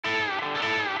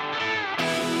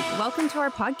Welcome to our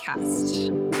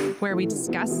podcast, where we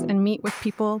discuss and meet with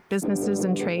people, businesses,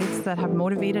 and trades that have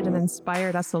motivated and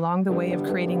inspired us along the way of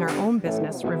creating our own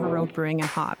business, River Road Brewing and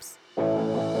Hops.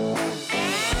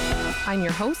 I'm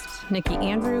your host, Nikki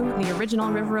Andrew, the original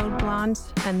River Road Blonde,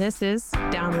 and this is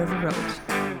Down River Road.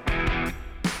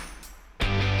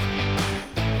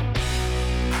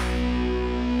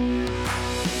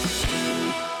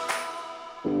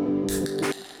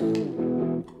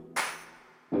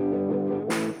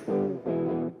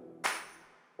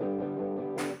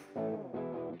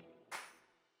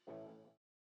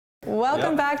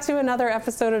 Welcome back to another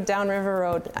episode of Down River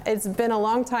Road. It's been a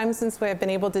long time since we have been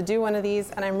able to do one of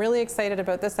these, and I'm really excited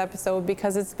about this episode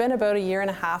because it's been about a year and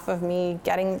a half of me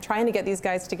trying to get these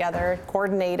guys together,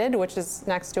 coordinated, which is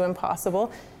next to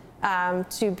impossible,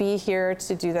 to be here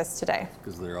to do this today.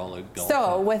 Because they're all out golfing.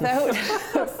 So without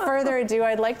further ado,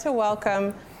 I'd like to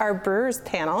welcome our brewers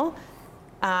panel.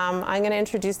 I'm going to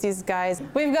introduce these guys.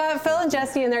 We've got Phil and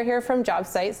Jesse, and they're here from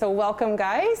JobSite, so welcome,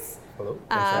 guys. Hello,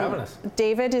 thanks for having us.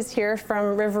 David is here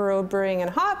from River Road Brewing and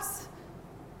Hops.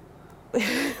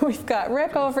 We've got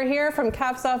Rick over here from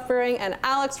Caps Off Brewing and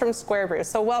Alex from Square Brew.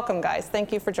 So welcome, guys.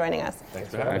 Thank you for joining us. Thanks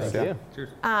for having us. Yeah. Cheers.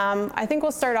 I think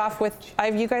we'll start off with,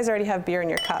 you guys already have beer in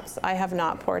your cups. I have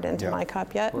not poured into my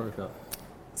cup yet. Pour a cup.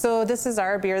 So this is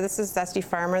our beer. This is Zesty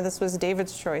Farmer. This was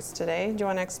David's choice today. Do you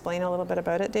want to explain a little bit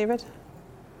about it, David?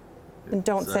 And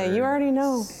don't say, you already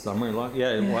know. Summer lawn.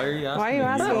 Yeah, why are you asking? Why are you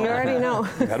asking? You already know.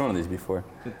 I've had one of these before.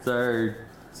 It's our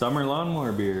summer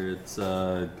lawnmower beer. It's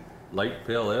light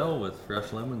pale ale with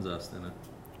fresh lemon zest in it.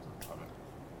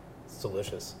 It's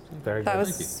delicious. Very That good.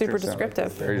 was super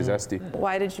descriptive. Very zesty.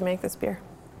 Why did you make this beer?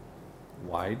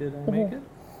 Why did I make it?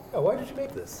 Oh, why did you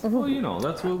make this? Well, you know,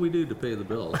 that's what we do to pay the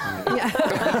bills.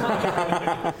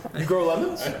 You grow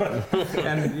lemons?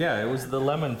 And yeah, it was the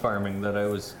lemon farming that I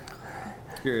was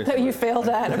curious That you about. failed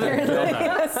at, apparently.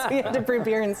 Yes, we had to brew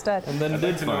beer instead. And then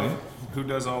did fine. Who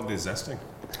does all the zesting?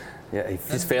 Yeah,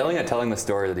 he's failing at telling the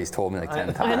story that he's told me like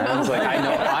 10 times. Like,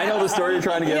 I know the story you're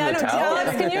trying to get him to tell.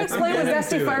 Alex, can you explain what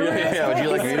Zesty Farmer is? Yeah, would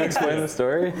you like me to explain the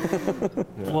story?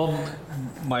 Well,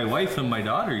 my wife and my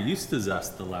daughter used to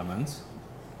zest the lemons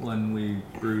when we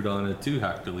brewed on a 2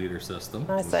 hectoliter system.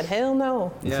 I said, hell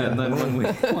no. Yeah, and then when we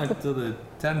went to the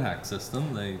 10 hec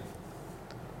system, they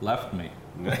left me.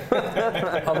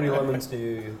 How many lemons do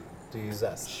you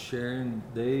zest? Sharon,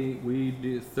 we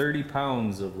do 30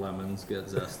 pounds of lemons get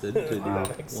zested to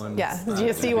do one. Yeah, do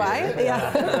you see why?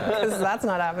 Yeah, because that's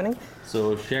not happening.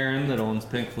 So Sharon, that owns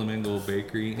Pink Flamingo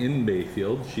Bakery in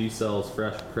Bayfield, she sells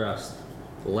fresh pressed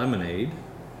lemonade.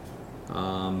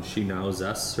 She now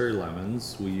zests her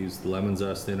lemons. We use the lemon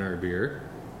zest in our beer,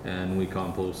 and we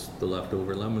compost the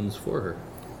leftover lemons for her.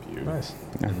 Nice.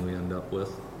 And we end up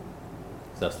with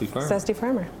Zesty Farmer. Zesty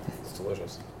Farmer. It's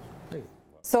delicious.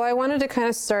 So I wanted to kind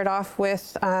of start off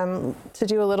with, to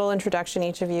do a little introduction,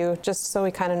 each of you, just so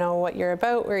we kind of know what you're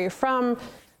about, where you're from,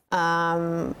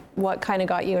 what kind of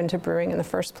got you into brewing in the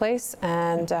first place,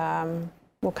 and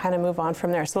we'll kind of move on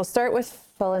from there. So we'll start with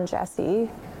Phil and Jesse.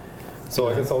 So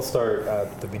I guess I'll start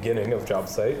at the beginning of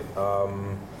JobSite.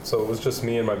 So it was just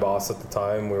me and my boss at the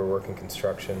time. We were working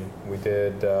construction. We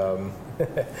did,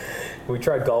 we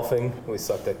tried golfing. We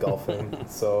sucked at golfing.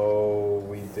 So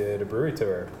we did a brewery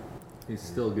tour. He's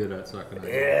still good at sucking at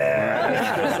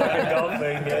Yeah, suck at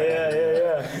golfing.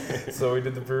 Yeah. So we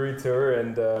did the brewery tour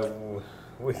and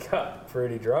we got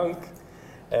pretty drunk.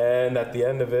 And at the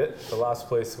end of it, the last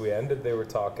place we ended, they were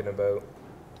talking about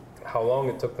how long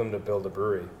it took them to build a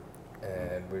brewery.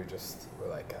 And we were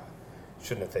like,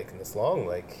 shouldn't have taken this long.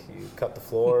 Like, you cut the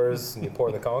floors and you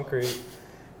pour the concrete.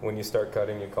 When you start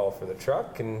cutting, you call for the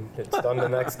truck, and it's done the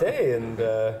next day. And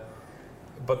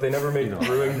but they never made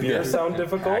brewing beer sound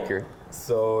difficult. Accurate.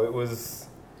 So it was,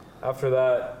 after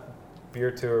that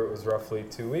beer tour, it was roughly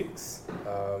 2 weeks.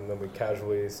 Then we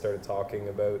casually started talking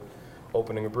about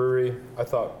opening a brewery. I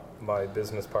thought my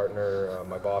business partner,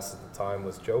 my boss at the time,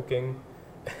 was joking.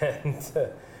 And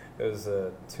it was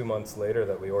 2 months later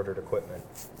that we ordered equipment.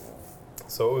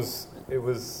 So it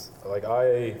was like,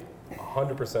 I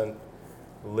 100%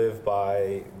 live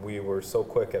by, we were so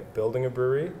quick at building a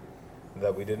brewery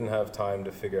that we didn't have time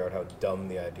to figure out how dumb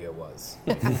the idea was.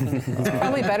 It's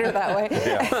probably better that way.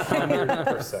 Yeah,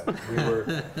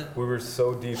 100%. We were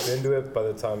so deep into it, by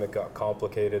the time it got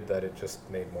complicated, that it just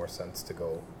made more sense to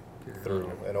go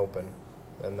through and open.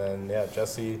 And then, yeah,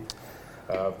 Jesse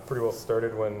pretty well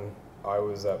started when I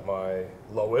was at my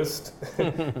lowest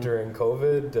during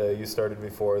COVID. You started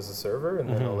before as a server, and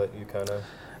then I'll let you kind of...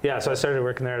 Yeah, so I started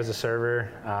working there as a server.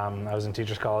 I was in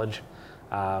teachers college.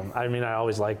 I mean, I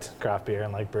always liked craft beer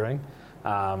and liked brewing,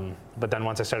 But then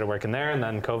once I started working there, and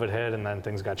then COVID hit, and then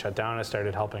things got shut down, I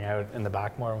started helping out in the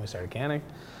back more when we started canning.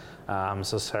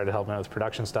 So started helping out with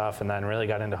production stuff, and then really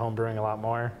got into home brewing a lot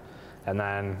more. And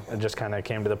then it just kind of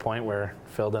came to the point where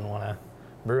Phil didn't want to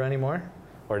brew anymore,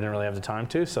 or didn't really have the time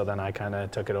to. So then I kind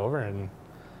of took it over, and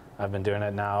I've been doing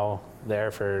it now there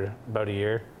for about a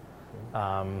year.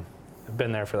 I've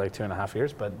been there for like 2.5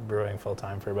 years, but brewing full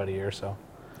time for about a year. So,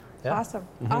 yeah.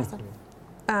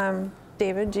 Awesome.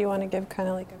 David, do you want to give kind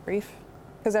of like a brief?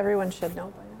 Because everyone should know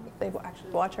by now if they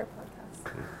actually watch our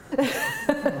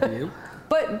podcast.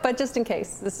 But just in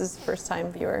case, this is first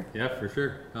time viewer. Yeah, for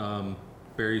sure.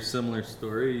 Very similar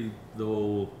story,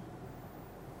 though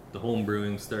the home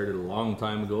brewing started a long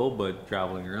time ago, but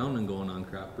traveling around and going on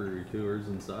craft brewery tours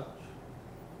and such,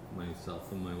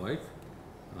 myself and my wife.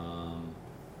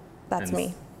 That's and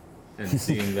me. And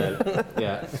seeing that,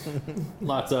 yeah,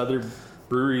 lots of other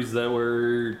breweries that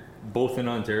were both in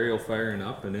Ontario firing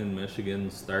up and in Michigan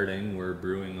starting were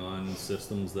brewing on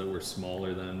systems that were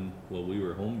smaller than what we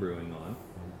were home brewing on.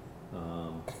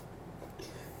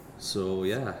 So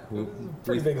yeah,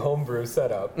 Pretty big homebrew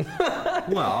setup.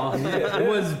 well, it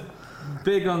was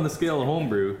big on the scale of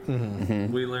homebrew.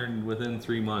 We learned within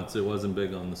 3 months it wasn't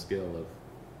big on the scale of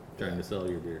trying to sell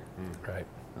your beer. Right.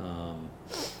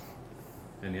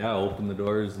 And yeah, open the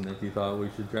doors, and if you thought we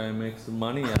should try and make some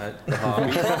money at the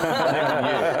hobby,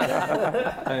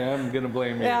 I'm gonna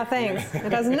blame you. Yeah, thanks.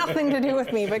 It has nothing to do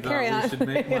with me, but carry on. We should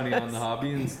make money on the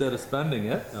hobby instead of spending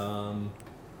it.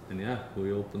 And yeah,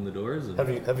 we opened the doors. And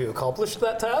Have you accomplished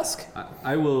that task?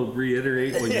 I will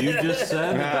reiterate what you just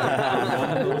said.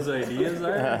 One of those ideas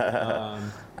are.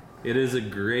 It is a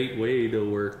great way to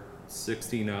work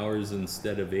 16 hours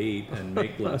instead of 8 and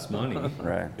make less money.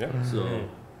 Right. Yeah. So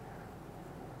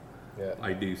Yeah.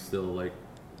 I do still like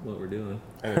what we're doing.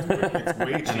 And it's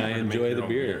way cheaper And I to make enjoy your the own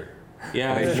beer.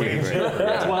 Yeah, Way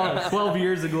cheaper. 12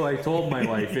 years ago I told my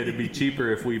wife it'd be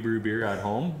cheaper if we brew beer at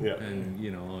home. Yeah. And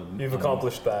you know, You've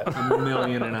accomplished that. $1.5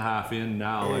 million in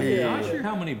now. I'm not sure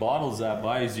how many bottles that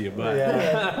buys you, but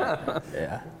Yeah.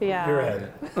 Yeah. Yeah. You're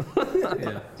ahead.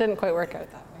 yeah. Didn't quite work out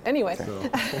that way. Anyway, So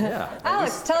yeah.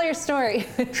 Alex, tell your story.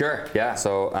 Sure. Yeah.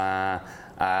 So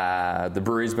the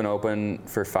brewery's been open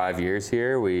for 5 years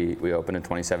here. We opened in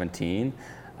 2017.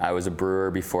 I was a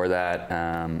brewer before that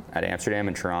at Amsterdam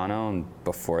and Toronto, and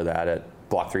before that at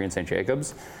Block 3 in St.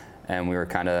 Jacobs. And we were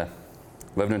kind of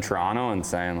living in Toronto and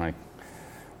saying, like,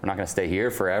 we're not going to stay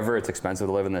here forever. It's expensive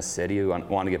to live in this city. We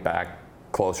want to get back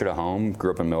closer to home.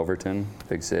 Grew up in Milverton,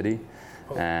 big city.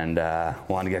 And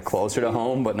wanted to get closer to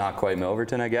home, but not quite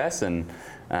Milverton, I guess. And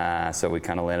so we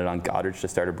kind of landed on Goderich to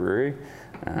start a brewery.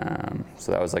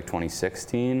 So that was like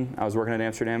 2016. I was working at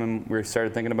Amsterdam, and we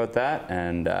started thinking about that.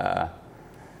 And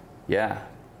yeah,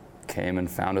 came and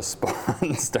found a spot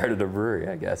and started a brewery,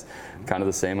 I guess. Kind of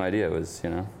the same idea. It was,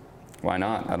 why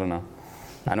not? I don't know.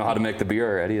 I know how to make the beer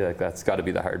already. Like, that's got to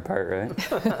be the hard part, right?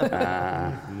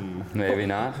 Maybe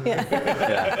not. Yeah.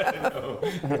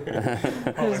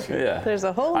 Yeah. There's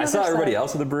a whole I saw nother everybody side.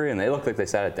 else at the brewery, and they looked like they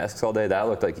sat at desks all day. That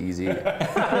looked like easy.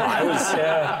 I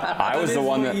was the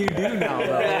one that you do now,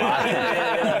 though.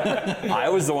 I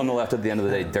was the one that left at the end of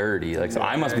the day dirty. Like, so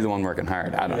I must be the one working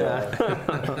hard. I don't know.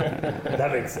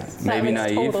 That makes sense. That Maybe makes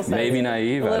naive. total sense. Maybe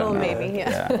naive. A I little don't know. maybe,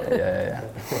 yeah. Yeah.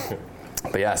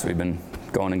 But yeah, so we've been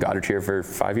going in Goderich here for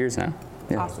 5 years now.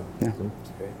 Yeah. Awesome. Yeah.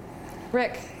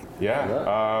 Rick,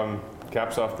 Yeah.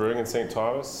 Capsoft Brewing in St.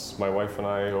 Thomas. My wife and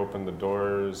I opened the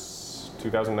doors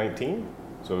 2019,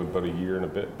 so about a year and a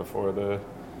bit before the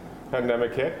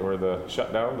pandemic hit, or the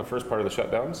shutdown, the first part of the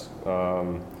shutdowns.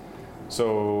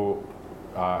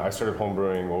 I started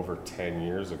homebrewing over 10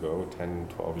 years ago, 10,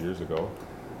 12 years ago.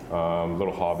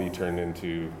 Little hobby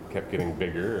kept getting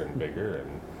bigger and bigger,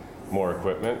 and more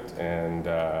equipment, and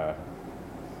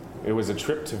it was a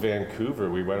trip to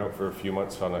Vancouver. We went out for a few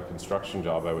months on a construction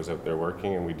job. I was out there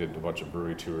working, and we did a bunch of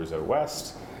brewery tours out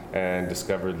west and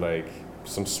discovered like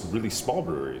some really small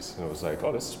breweries. And it was like,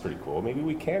 oh, this is pretty cool. Maybe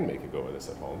we can make a go of this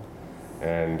at home.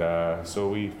 And so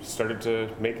we started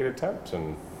to make an attempt,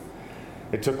 and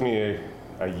it took me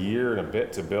a year and a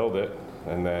bit to build it,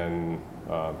 and then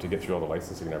to get through all the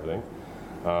licensing and everything.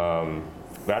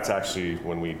 That's actually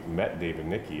when we met Dave and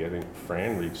Nikki. I think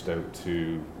Fran reached out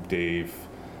to Dave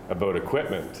about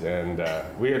equipment, and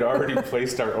we had already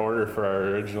placed our order for our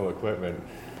original equipment.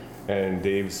 And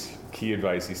Dave's key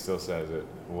advice, he still says it: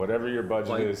 whatever your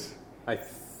budget is. I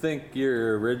think the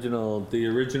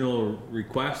original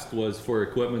request was for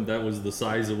equipment that was the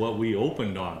size of what we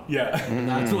opened on. Yeah. And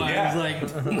that's why I was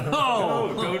like,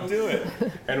 no. No, don't do it.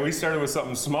 And we started with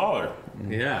something smaller.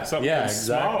 Yeah. Something yeah,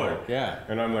 smaller. exactly. Yeah.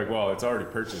 And I'm like, well, it's already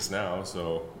purchased now,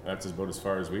 so that's about as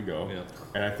far as we go. Yeah.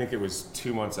 And I think it was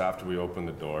 2 months after we opened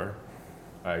the door,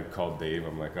 I called Dave.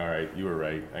 I'm like, all right, you were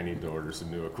right. I need to order some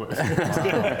new equipment.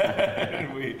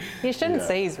 And He shouldn't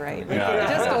say he's right. Yeah. It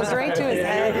just goes right to his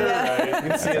head. Yeah. You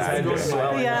can see his head just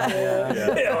swelling.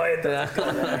 Yeah.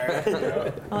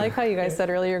 I like how you guys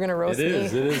said earlier you're going to roast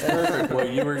It me. is perfect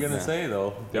what you were going to say,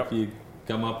 though. Yep. If you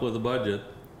come up with a budget.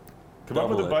 Come up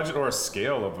with a Double it. budget or a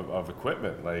scale of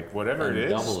equipment, like whatever And it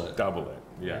is. double it.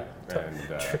 Yeah. And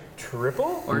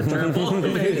Triple? Or triple.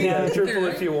 Yeah, triple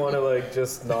if you want to like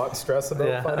just not stress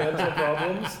about financial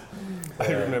problems.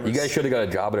 I remember. You guys should have got a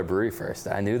job at a brewery first.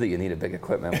 I knew that you needed big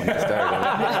equipment when you started.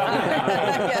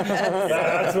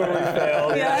 That's where we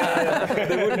failed. Yeah.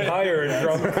 They wouldn't hire a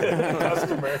drunk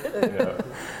customer. Yeah.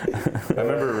 I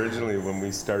remember originally when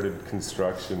we started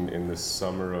construction in the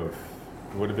summer of,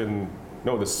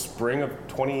 the spring of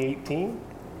 2018?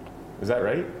 Is that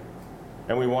right?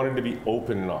 And we wanted to be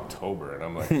open in October, and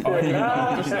I'm like, oh,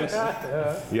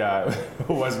 yeah. It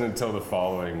wasn't until the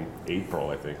following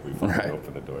April, I think, we finally Right.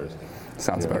 opened the doors.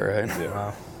 Sounds about right.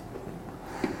 Yeah.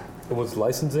 Was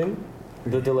licensing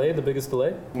the biggest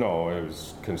delay? No, it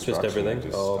was construction.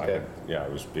 everything? Oh, okay. I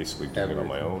was basically doing it on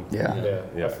my own. Yeah.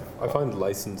 Yeah. I find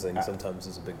licensing sometimes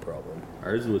is a big problem.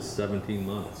 Ours was 17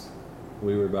 months.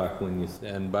 We were back when you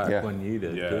Yeah. when you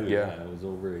did Yeah. too. Yeah. It was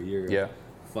over a year. Yeah. Of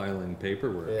filing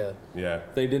paperwork. Yeah. Yeah.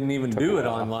 They didn't even do it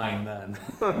online then.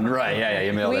 Right, yeah,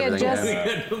 you mailed We had everything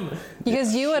just- in.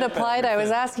 Because you had applied, I was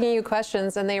asking you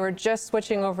questions, and they were just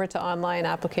switching over to online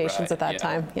applications at that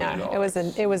time. Yeah, it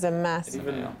was a mess.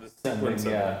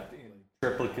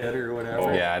 Triplicate or whatever.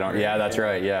 Oh. Yeah, that's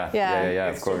right, yeah. Yeah. Yeah,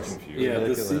 of It's so course. confusing. Yeah,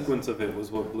 the sequence of it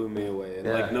was what blew me away. And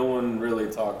like no one really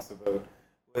talks about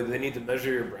whether they need to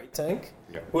measure your bright tank.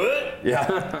 Yeah. What?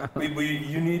 Yeah.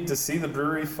 You need to see the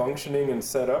brewery functioning and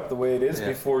set up the way it is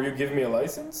before you give me a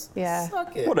license? Yeah.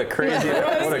 Suck it. What a crazy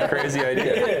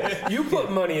idea. Yeah, you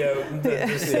put money out and then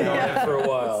just sit on it for a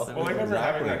while. Well, I remember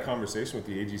having that conversation with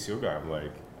the AGCO guy. I'm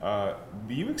like,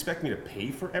 do you expect me to pay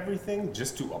for everything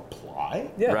just to apply?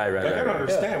 Yeah. Right. I don't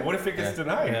understand. What if it gets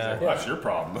denied? He's like, well, that's your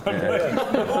problem. I'm like,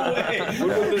 no way.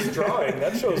 Look at this drawing.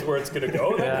 That shows where it's going to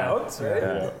go. That counts, right?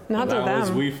 Yeah. Not to That was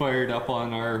them. we fired up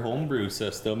on our homebrew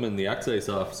system, and the excise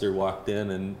officer walked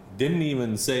in and didn't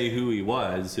even say who he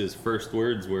was. His first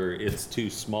words were, "It's too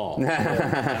small." And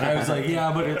I was like,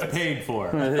 "Yeah, but it's paid for."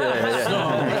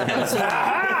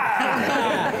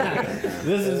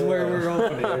 This is where we're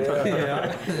opening.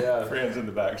 Yeah. Fran's in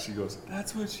the back. She goes,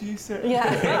 "That's what she said." Yeah.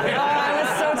 Oh, I was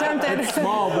so tempted.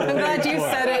 Small, but I'm glad you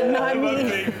said it, not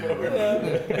me.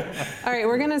 All right,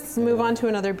 we're going to move on to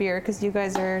another beer because you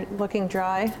guys are looking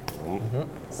dry.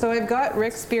 So I've got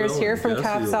Rick's beers here from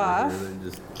Caps Off.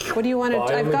 What do you want to? Well,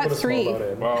 I I've only got put a small 3. amount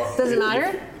in. Well, Does it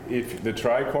matter? If the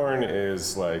tricorn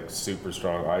is like super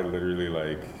strong, I literally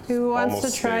like. Who wants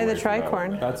almost to try stay the away from that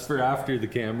one. tricorn? That's for after the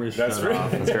cameras That's shut right.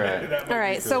 off. That's right. That might All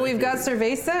right, be so for we've got later.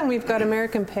 Cerveza and we've got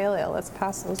American Pale Ale. Let's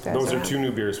pass those guys Those are around. 2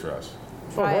 new beers for us.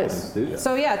 Try it.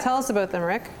 So yeah, tell us about them,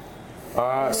 Rick.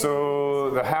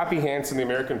 So the Happy Hansen, the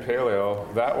American Pale Ale,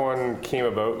 that one came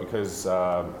about because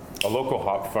a local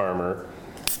hop farmer,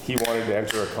 he wanted to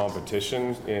enter a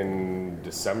competition in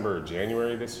December or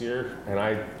January this year, and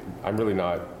I'm really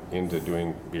not into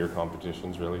doing beer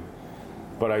competitions really,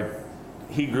 but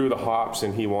he grew the hops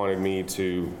and he wanted me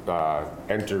to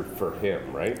enter for him,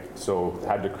 right? So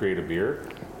had to create a beer,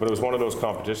 but it was one of those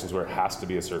competitions where it has to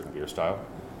be a certain beer style.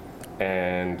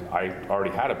 And I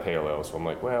already had a pale ale, so I'm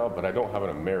like, well, but I don't have an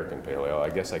American pale ale. I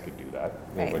guess I could do that.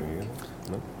 Right. Anybody need it?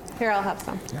 No? Here, I'll have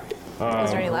some. Is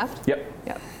there any left? Yep.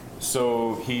 Yep.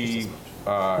 So it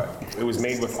was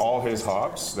made with all his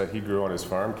hops that he grew on his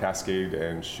farm, Cascade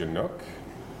and Chinook,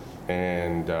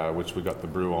 and which we got the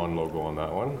Brew On logo on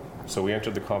that one. So we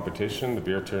entered the competition. The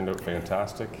beer turned out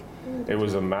fantastic. It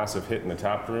was a massive hit in the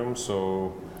tap room,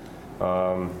 so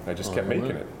I just kept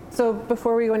making it. So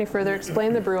before we go any further,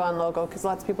 explain the Brew On logo because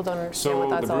lots of people don't understand So what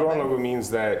the that's Brew all On about. logo means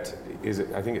that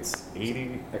I think it's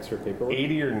 80 Extra paperwork.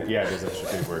 80 or yeah, it is extra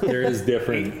paperwork. There is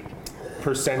different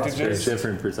Percentages.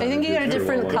 different I percentages. think you got a for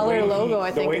different what- color logo. I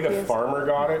The think way if the you use- farmer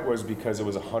got it was because it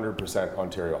was 100%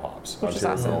 Ontario hops. Which is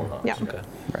Ontario awesome. grown hops.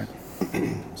 Yeah.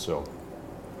 Right. So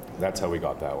that's how we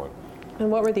got that one. And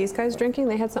what were these guys drinking?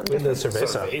 They had something In the different.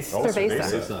 Cerveza. Oh,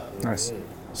 Cerveza. Nice.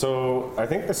 So I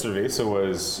think the Cerveza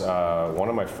was one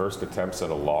of my first attempts at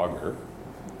a lager.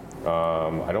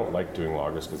 I don't like doing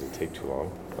lagers because they take too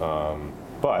long.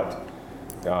 But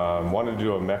Wanted to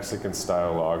do a Mexican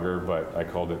style lager, but I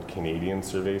called it Canadian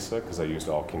Cerveza because I used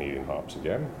all Canadian hops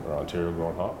again, or Ontario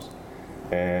grown hops.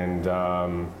 And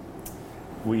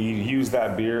we used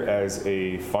that beer as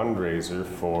a fundraiser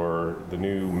for the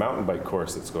new mountain bike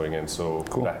course that's going in. So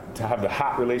to have the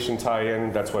hat relation tie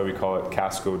in, that's why we call it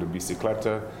Casco de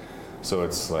Bicicleta. So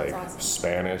it's like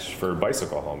Spanish for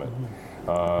bicycle helmet.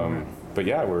 But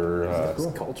yeah, we're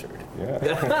Cultured. yeah.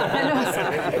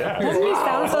 Doesn't he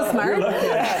sound so smart?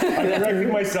 I'm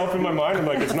correcting myself in my mind. I'm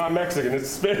like, it's not Mexican, it's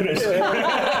Spanish.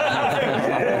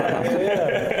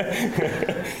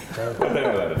 But then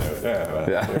I let it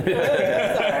out.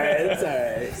 It's all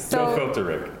right. No So filter,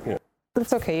 Rick. Yeah.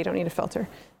 that's okay. You don't need a filter.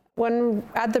 When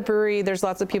at the brewery, there's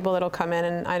lots of people that'll come in,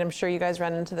 and I'm sure you guys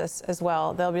run into this as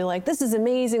well. They'll be like, "This is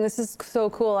amazing. This is so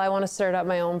cool. I want to start up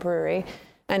my own brewery."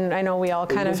 And I know we all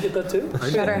kind You of guys get that too?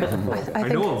 better. I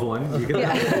know of one. You can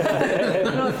I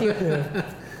don't know if you.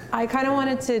 I kind of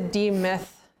wanted to demyth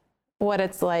what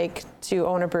it's like to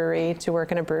own a brewery, to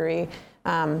work in a brewery.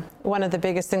 One of the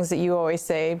biggest things that you always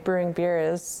say, brewing beer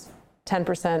is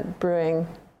 10% brewing,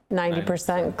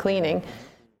 90% cleaning.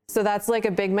 So that's like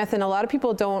a big myth, and a lot of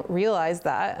people don't realize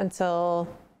that until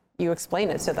you explain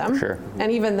it to them. Sure.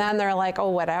 And even then they're like, oh,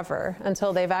 whatever,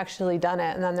 until they've actually done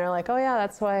it. And then they're like, oh yeah,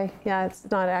 that's why, yeah, it's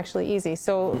not actually easy.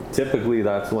 So Typically,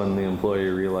 that's when the employee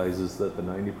realizes that the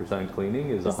 90% cleaning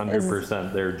is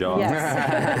 100% their job.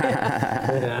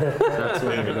 yes. That's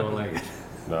when they're going like,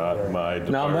 Not my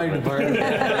department. not my department.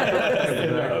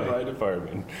 Not my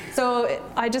department. So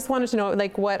I just wanted to know,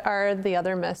 like, what are the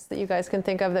other myths that you guys can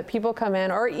think of that people come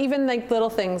in, or even like little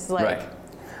things like, Right.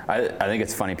 I think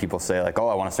it's funny people say like, oh,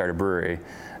 I want to start a brewery,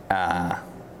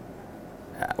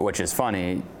 which is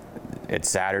funny. It's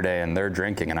Saturday and they're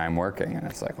drinking and I'm working, and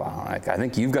it's like, wow, like, I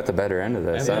think you've got the better end of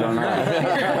this. I don't know.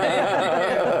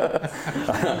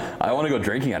 I want to go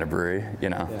drinking at a brewery, you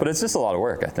know, but it's just a lot of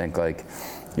work. I think like,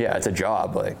 yeah, it's a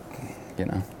job. Like, you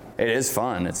know, it is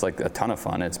fun. It's like a ton of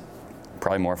fun. It's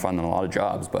probably more fun than a lot of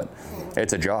jobs, but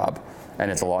it's a job,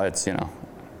 and it's a lot. It's, you know,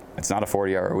 it's not a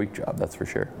 40-hour-a-week job, that's for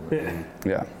sure.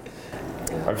 Yeah.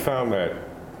 I've found that,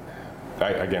 I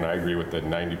agree with the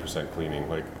 90% cleaning.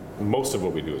 Like, most of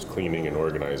what we do is cleaning and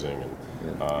organizing,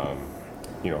 and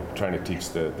you know, trying to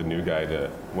teach the new guy to,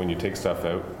 when you take stuff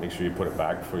out, make sure you put it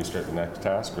back before you start the next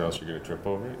task, or else you're going to trip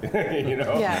over it. You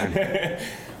know. Yeah.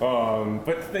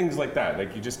 But things like that,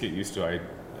 like, you just get used to.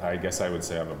 I guess I would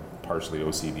say I'm a partially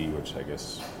OCD, which I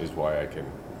guess is why I can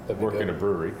work in a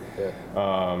brewery.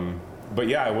 Yeah. But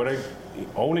yeah,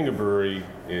 owning a brewery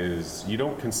is, you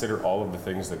don't consider all of the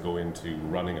things that go into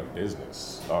running a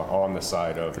business on the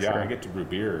side of, sure. I get to brew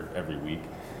beer every week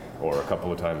or a couple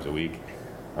of times a week.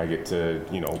 I get to,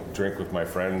 you know, drink with my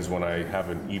friends when I have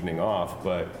an evening off,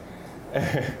 but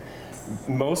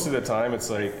most of the time it's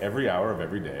like every hour of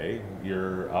every day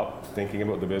you're up thinking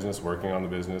about the business, working on the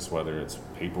business, whether it's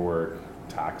paperwork,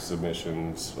 tax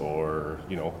submissions, or,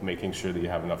 you know, making sure that you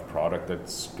have enough product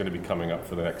that's going to be coming up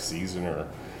for the next season, or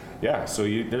so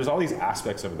there's all these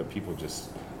aspects of it that people just,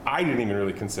 I didn't even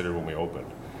really consider when we opened,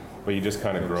 but you just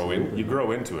kind of grow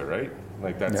into it, right?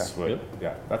 Like, that's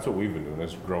that's what we've been doing,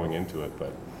 is growing into it.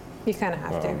 But you kind of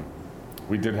have to.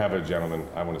 we did have a gentleman,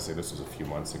 I want to say this was a few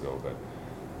months ago, but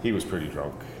he was pretty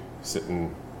drunk,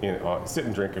 sitting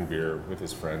drinking beer with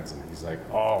his friends, and he's like,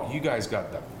 oh, you guys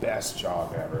got the best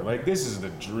job ever. Like, this is the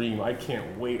dream. I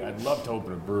can't wait. I'd love to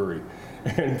open a brewery.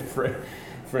 And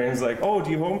Fran's like, oh,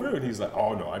 do you homebrew? And he's like,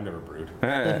 oh, no, I've never brewed.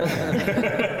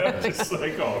 Just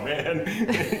like, oh, man,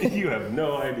 you have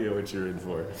no idea what you're in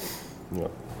for.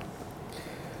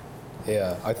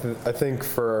 Yeah, I think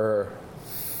for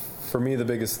me the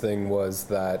biggest thing was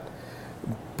that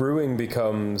brewing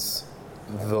becomes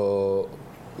the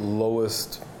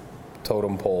lowest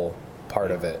totem pole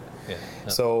part of it. Yeah.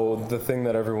 So the thing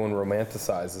that everyone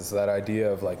romanticizes, that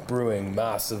idea of like brewing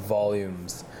massive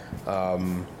volumes,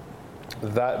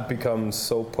 that becomes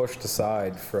so pushed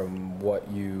aside from what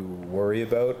you worry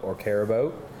about or care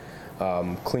about.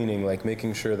 Cleaning, like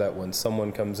making sure that when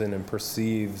someone comes in and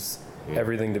perceives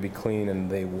everything to be clean and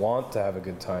they want to have a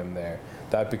good time there,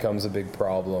 that becomes a big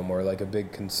problem, or like a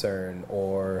big concern.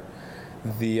 Or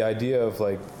the idea of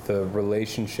like the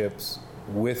relationships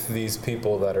with these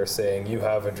people that are saying you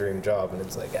have a dream job, and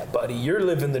it's like, yeah, buddy, you're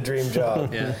living the dream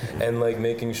job. And like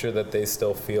making sure that they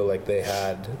still feel like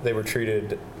they were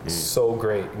treated so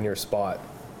great in your spot.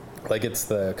 Like, it's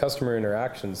the customer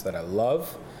interactions that I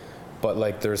love, but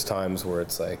like there's times where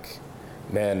it's like,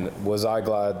 man, was I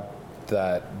glad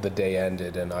that the day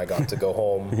ended and I got to go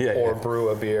home or brew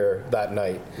a beer that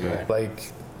night.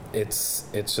 Like, it's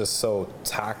just so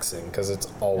taxing because it's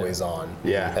always on.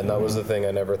 And that was the thing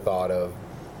I never thought of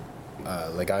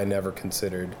Like I never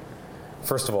considered.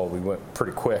 First of all, we went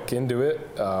pretty quick into it.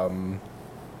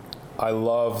 I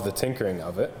love the tinkering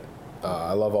of it.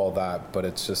 I love all that, but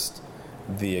it's just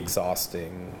the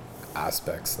exhausting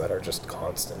aspects that are just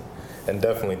constant. And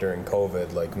definitely during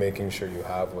COVID, like making sure you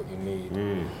have what you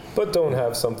need, but don't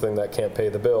have something that can't pay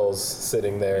the bills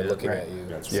sitting there looking at you.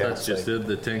 That's just it.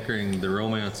 The tinkering, the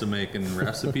romance of making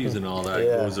recipes and all that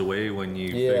goes away when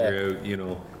you figure out, you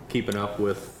know, keeping up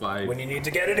with five. When you need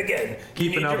to get it again.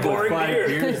 Keeping up with 5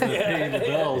 beers that pay the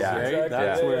bills, right? Exactly.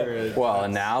 That's where it, Well,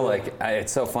 and now like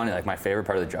it's so funny. Like my favorite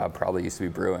part of the job probably used to be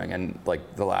brewing, and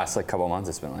like the last like couple months,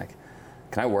 it's been like,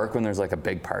 can I work when there's like a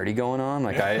big party going on?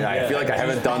 Like I feel like I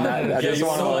haven't done that. I just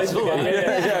want to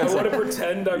I want to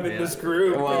pretend I'm in this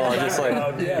group. Well, just like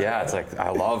it's like I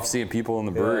love seeing people in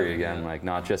the brewery again. Like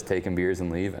not just taking beers and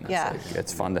leaving. It's like,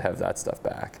 it's fun to have that stuff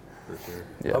back. for sure.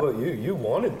 Yeah. How about you? You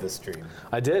wanted this dream.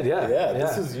 I did, yeah. Yeah,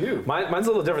 this is you. Mine's a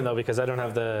little different though because I don't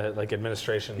have the like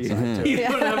administration side to it. You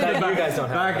don't have That the you guys don't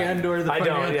have back that. end or the I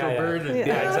don't, financial yeah. burden.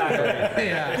 Yeah, exactly.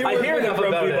 Yeah. I hear enough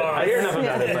about it. I hear enough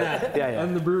about it. Yeah. But yeah.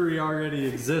 And the brewery already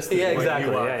existed. Yeah, when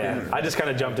exactly. you walked Yeah, in. yeah. I just kind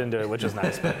of jumped into it, which was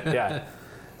nice. But yeah,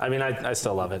 I mean, I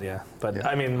still love it. Yeah, but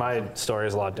I mean, my story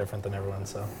is a lot different than everyone's.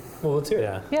 So Well, let's hear it.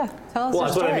 yeah. Yeah, tell us Well, your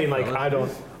that's what I story. mean. Like, I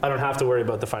don't have to worry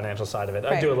about the financial side of it.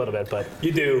 I Right. do a little bit, but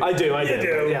You do. I do. You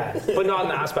do. But yeah, but not in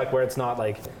the aspect where it's not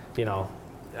like, you know,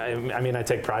 I mean, I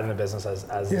take pride in the business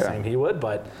as the same he would,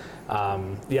 but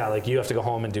yeah, like you have to go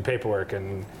home and do paperwork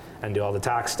and do all the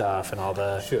tax stuff and all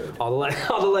the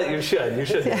you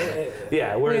should.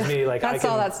 Yeah. Whereas me, like That's I can,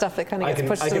 all that stuff that kind of I gets can-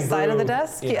 pushed I to the can side of the brew,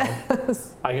 desk. you Yeah.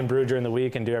 I can brew during the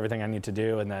week and do everything I need to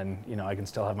do, and then you know I can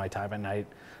still have my time at night.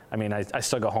 I mean, I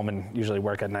still go home and usually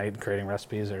work at night creating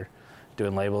recipes or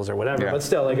doing labels or whatever. Yeah. But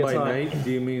still, like it's By not. night,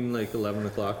 do you mean like 11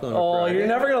 o'clock on a Oh, Friday? you're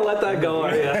never gonna let that go,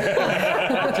 are you?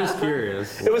 I'm just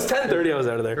curious. It was 10:30. I was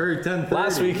out of there. Or 10:30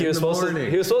 Last week he in was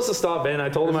the supposed to stop in. I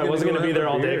told him I wasn't going to be there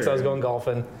all day because I was going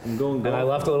golfing. I'm going And I golf.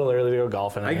 left a little early to go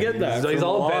golfing. I get that. He's from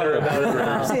all a lot bitter of about it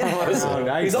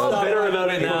now. He's all bitter about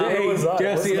it now. Hey,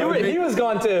 Jesse, He was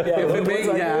gone too. Yeah, If what it was makes-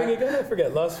 I yeah. doing again? I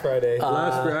forget. Last Friday.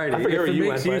 last Friday. I forget if where it you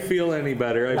makes went, you but- feel any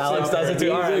better, I've Alex stopped does it by. too.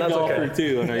 He's All right, a that's golfer okay.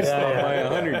 too, and I stopped yeah. by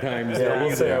 100 times. Yeah, Yeah, we'll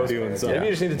he's say I out was doing good. something. Maybe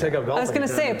you just need to take up golfing. I was going to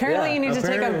say, apparently you need to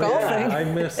take up Apparently, golfing. yeah, I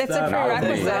missed It's that. a Not with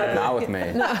me. prerequisite. Not with me.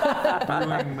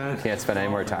 Brewing, man. Can't spend any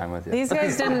more time with you. These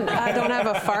guys don't have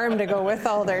a farm to go with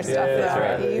all their stuff. that's though.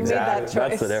 right. You Exactly. made that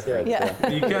choice. That's the difference. Yeah.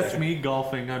 You catch me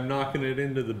golfing, I'm knocking it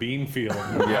into the bean field.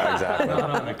 Yeah, exactly. Not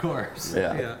on a course.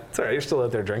 Yeah. It's all right. You're still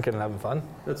out there drinking and having fun.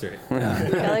 That's right.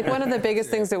 Yeah, like one of the biggest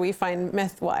things that we find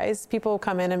myth-wise, people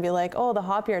come in and be like, "Oh, the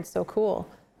hop yard's so cool.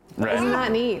 Isn't Right.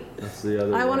 that neat? That's the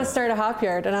other I want to way. start a hop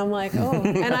yard." And I'm like, "Oh,"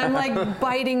 and I'm like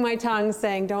biting my tongue,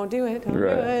 saying, "Don't do it, don't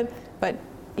Right. do it." But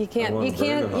you can't, wanna you burn a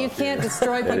can't, you hop can't yard.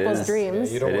 destroy people's is.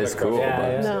 dreams. You don't It wanna is crush cool, it.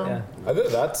 but No. I think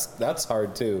that's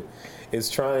hard too, is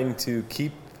trying to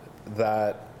keep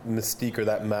that mystique or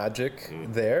that magic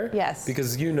there. Yes.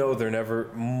 Because you know they're never,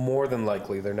 more than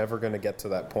likely, they're never going to get to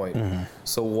that point.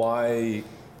 So why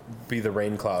be the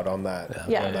rain cloud on that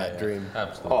Yeah. on that dream?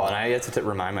 Absolutely. Oh, and I get to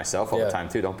remind myself all Yeah. the time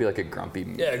too. Don't be like a grumpy.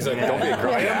 Yeah, exactly. Don't be a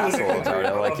grumpy Yeah. asshole about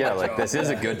it. Like, yeah, like this is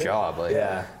a good job. Like,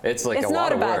 Yeah. it's like It's a lot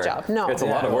not a of bad work. job, no. It's a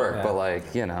lot of Yeah. work, but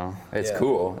like, you know, it's Yeah.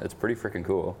 cool. It's pretty freaking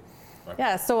cool.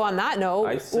 Yeah. So on that I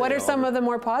note, say what are all some the- of the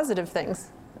more positive things?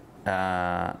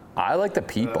 I like the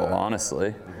people,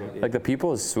 honestly. Like the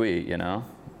people is sweet, you know.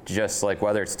 Just like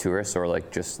whether it's tourists or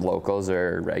like just locals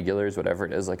or regulars, whatever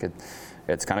it is, like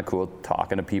it's kind of cool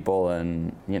talking to people,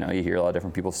 and you know you hear a lot of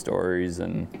different people's stories,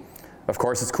 and of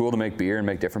course it's cool to make beer and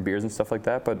make different beers and stuff like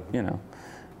that. But you know,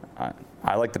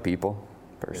 I like the people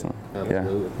personally.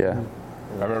 Absolutely. Yeah.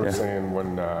 I remember Yeah. saying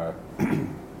when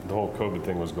the whole COVID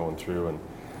thing was going through and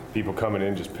people coming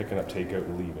in, just picking up takeout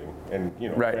and leaving. And, you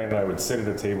know, Right. Fran and I would sit at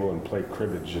a table and play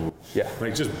cribbage and Yeah.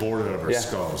 like just bored out of our Yeah.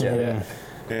 skulls. Yeah.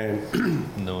 And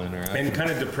No interaction. and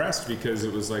kind of depressed because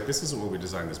it was like, this isn't what we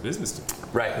designed this business to be.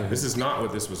 Right. This is not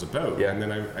what this was about. Yeah. And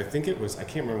then I think it was, I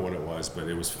can't remember what it was, but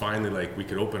it was finally like we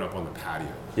could open up on the patio.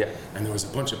 Yeah. And there was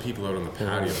a bunch of people out on the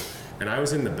patio. And I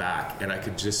was in the back, and I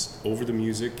could just, over the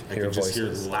music, I Hear could just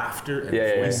voices. hear laughter and Yeah,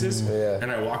 yeah, yeah. voices. Yeah.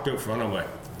 And I walked out front, I'm like,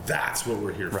 that's what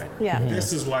we're here for. Yeah.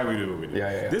 This is why we do what we do.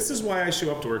 Yeah, yeah, yeah. This is why I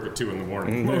show up to work at 2 in the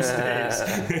morning most days.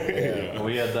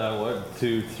 We had that, what,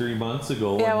 2-3 months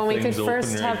ago? Yeah, when we could things opened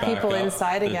first right have back people up.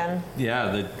 inside again.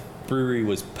 Yeah, the brewery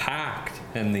was packed,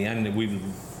 and the end we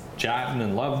chatting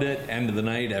and loved it. End of the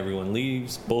night, everyone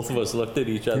leaves. Both of us looked at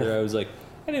each other. I was like,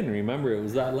 I didn't remember it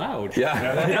was that loud.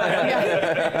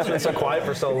 Yeah. It's been so quiet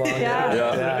for so long.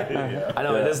 Yeah. I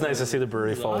know, it is nice to see the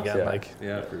brewery full again. Yeah. Like,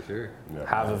 Yeah, for sure.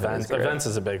 have events. great. Events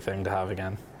is a big thing to have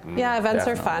again. Yeah, events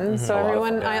are Definitely. fun. So A lot of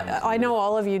everyone, fun. I know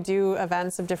all of you do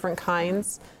events of different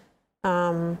kinds.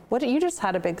 You just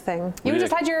had a big thing. You did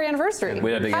just a- had your anniversary.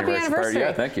 We had a big Happy anniversary party.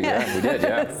 Yeah, thank you. Yeah, we did.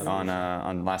 Yeah,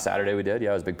 on last Saturday we did.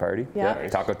 Yeah, it was a big party. Yeah.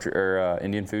 Taco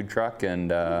Indian food truck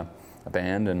and a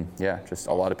band and yeah, just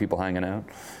a lot of people hanging out,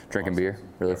 drinking beer.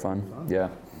 Really fun. Yeah.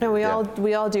 No, we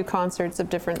Yeah. all do concerts of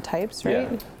different types,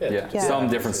 right? Yeah. Yeah. Some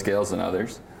different scales than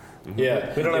others.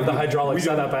 Yeah. We don't have the hydraulic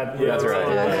setup at. That's right.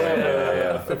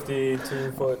 Yeah.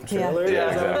 52-foot trailer.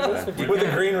 Yeah, With a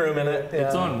green room in it.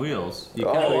 It's on wheels. You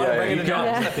Oh, can't- yeah, bring it you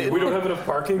down. can't- We don't have enough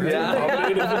parking to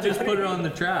accommodate it. Just put it on the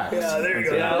tracks. There you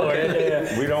go.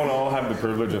 We don't all have the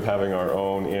privilege of having our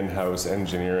own in-house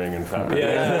engineering and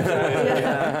fabrication.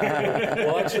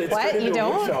 Well, actually, it's What? turned You into a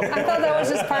don't? workshop I thought that was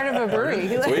just part of a brewery.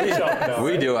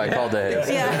 We do. I called Dave.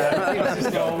 Yeah.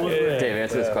 Dave,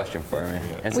 answer this question for me.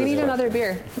 Answer We this need question. another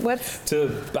beer. What's To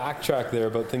backtrack there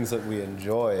about things that we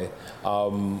enjoy,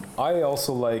 I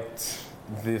also liked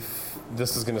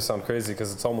this is going to sound crazy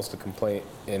because it's almost a complaint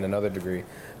in another degree,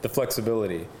 the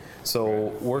flexibility.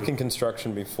 So working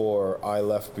construction before, I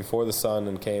left before the sun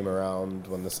and came around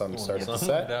when the sun started to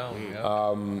set.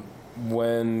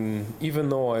 When, even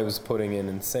though I was putting in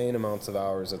insane amounts of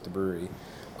hours at the brewery,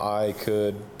 I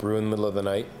could brew in the middle of the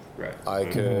night. Right. I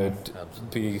could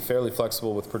be fairly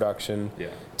flexible with production. Yeah.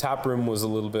 Tap room was a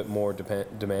little bit more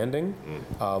demanding,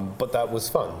 but that was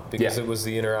fun because Yeah. it was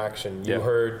the interaction. You Yeah.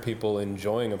 heard people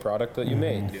enjoying a product that you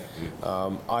made.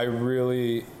 I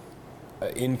really,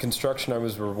 in construction, I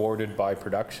was rewarded by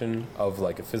production of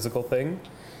like a physical thing.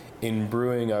 In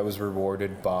brewing, I was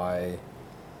rewarded by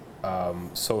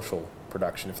social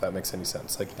production, if that makes any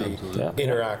sense. Like the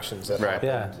interactions that Right.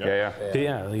 happened. Yeah. Yeah.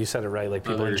 Yeah, you said it right. Like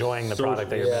people There's enjoying the social- product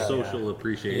that you're making. Social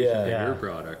appreciation Yeah. of your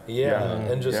product. Yeah,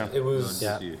 and just Yeah. it was Not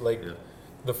just you. like Yeah.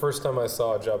 the first time I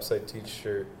saw a job site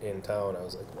t-shirt in town, I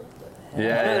was like, what the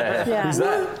Yeah. Yeah. Who's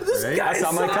that? this Right? guy That's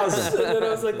not my cousin. sucks. And then I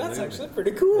was like, that's actually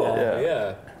pretty cool.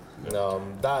 Yeah.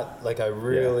 That like I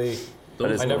really,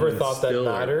 Those I never ones thought that still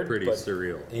mattered. Are pretty but,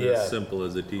 surreal. Yeah. As simple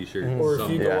as a T-shirt. or if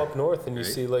you Yeah. go up north and you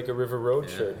Right. see like a River Road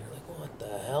Yeah. shirt, you're like, what the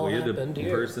hell We had happened a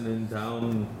here? person in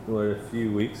town a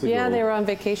few weeks ago. Yeah, they were on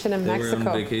vacation in They Mexico. were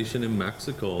on vacation in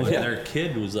Mexico, and Yeah. their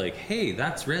kid was like, "Hey,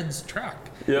 that's Red's truck."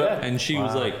 Yeah. And she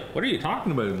was like, "What are you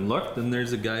talking about?" And looked, and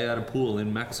there's a guy at a pool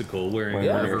in Mexico wearing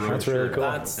Yeah. a River Road That's really shirt. cool.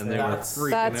 And they were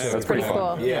freaking That's out. pretty pretty fun.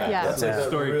 cool. Yeah, that's like The a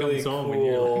story really comes home, cool. and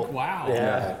you're like, "Wow,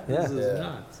 Yeah. this is Yeah.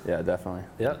 nuts." Yeah, definitely.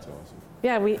 Yeah.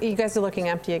 Yeah, you guys are looking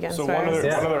empty again. So sorry. one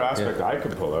other aspect I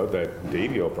could pull out that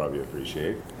Davey will probably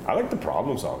appreciate, I like the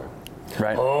problem solving.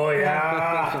 Right. Oh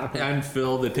yeah, And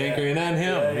Phil, the tinkering, and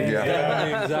him. He's Yeah.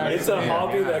 doing the exact it's a same.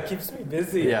 hobby that keeps me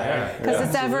busy. Yeah. Because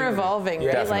it's ever evolving,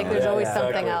 right? Definitely. Like there's Yeah, always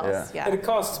exactly. something else. And Yeah. it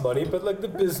costs money, but like the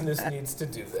business needs to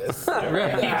do this.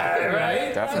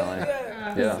 Right. Definitely.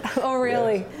 Yeah. Oh,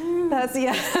 really? That's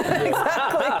exactly.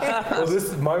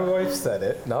 Well, my wife said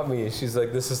it, not me. She's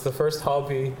like, this is the first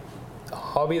hobby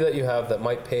that you have that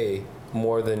might pay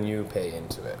more than you pay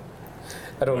into it.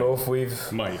 I don't know if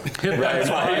we've Might. we've leveled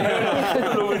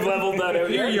that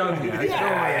out You're yet. young,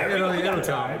 man. It'll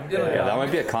come. Yeah, that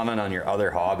might be a comment on your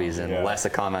other hobbies and Yeah. less a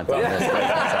comment on this.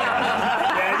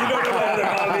 Yeah, you don't know my other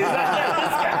hobbies.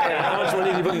 How much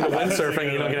money do you put into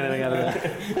windsurfing? You don't get anything out of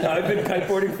it. I've been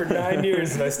kiteboarding for 9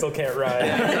 years and I still can't ride.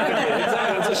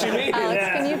 That's what she means. Alex,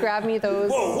 can you grab me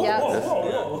those? Yeah.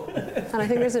 And I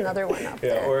think there's another one up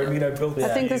Yeah, there. or I mean, I built. I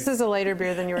think this is a lighter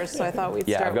beer than yours, so I thought we'd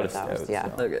Yeah, start I've got with a those. stout. Yeah.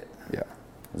 So. Okay. Yeah.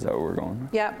 Is that what we're going?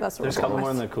 Yeah, that's what There's a we're couple going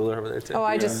more in with. the cooler over there too. Oh,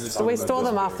 we stole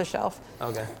them off the shelf.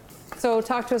 Okay. So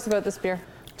talk to us about this beer.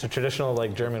 It's a traditional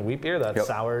like German wheat beer that's Yep.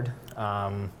 soured,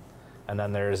 and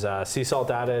then there's sea salt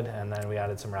added, and then we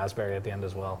added some raspberry at the end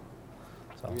as well.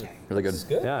 So Really good.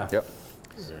 good. yeah, Yep.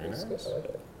 Very nice.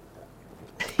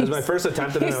 it was my first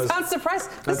attempt at it. You and I was, sound surprised.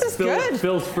 This is good.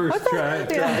 Phil's first What the try.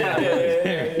 heck?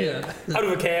 Yeah. Out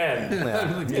of a can.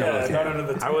 Yeah, not out of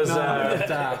the. I was Out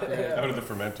of the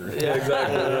fermenter. yeah,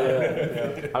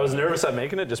 exactly. I was nervous at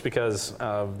making it just because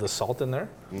of the salt in there.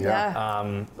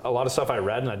 Yeah. A lot of stuff I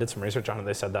read and I did some research on it.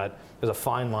 They said that there's a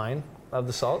fine line of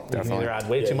the salt. You can Definitely. either add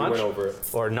way Yeah, too you much went over it.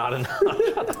 or not enough.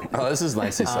 Oh, this is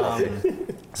nicely salty.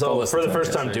 So listen for the to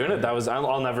first it. time doing it, that was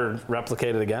I'll never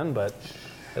replicate it again. But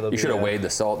It'll You be, should have weighed the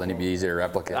salt, then it'd be easier to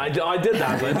replicate. I did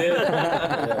that. But He's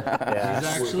yeah.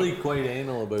 actually quite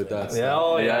anal about that Yeah. stuff.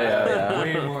 Oh yeah.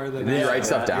 Way more than Did you that. write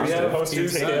stuff down? We have Posted two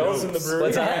scales in the brewery.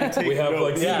 What's that? We have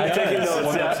like Yeah, I'm taking notes,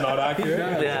 one yeah. that's not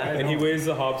accurate. Yeah. And he weighs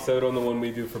the hops out on the one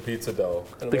we do for pizza dough.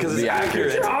 Because it's Be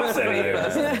accurate.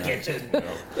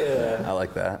 Yeah. I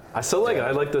like that. I still like it.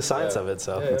 I like the science of it.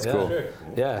 So That's cool.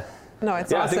 Yeah. No,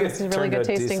 it's Yeah, I think awesome. it It's a really turned good out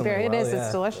tasting beer. decently It well, is. yeah.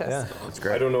 It's delicious. Yeah. That's I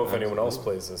great. don't know if anyone else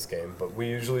plays this game, but we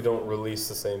usually don't release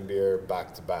the same beer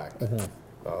back to back.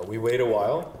 We wait a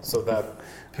while so that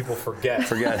people forget.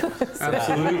 Forget.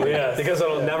 Absolutely, yes. Because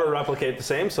it'll never replicate the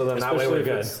same. So then that way Especially we're if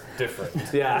good. it's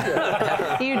different.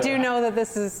 Yeah. You do know that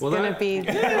this is Well, going to that- be.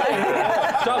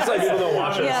 Jobs like people don't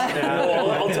watch us.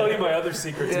 Yeah. I'll tell you my other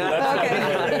secret too.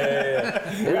 Okay.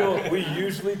 We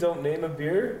usually don't name a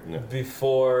beer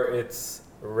before it's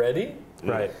ready,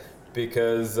 Right.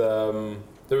 because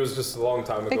there was just a long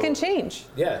time ago. It can change.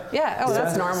 Yeah. Yeah. Oh,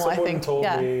 that's normal, I Someone think. told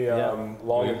Yeah. me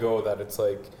long ago that it's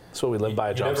like That's what we live by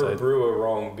a you job never site. brew a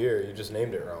wrong beer, you just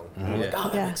named it wrong. I'm like, oh,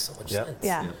 that Yeah. makes so much Yep. sense.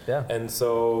 Yeah. Yeah. And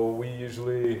so we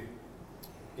usually,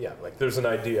 like there's an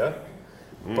idea,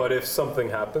 but if something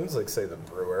happens, like say the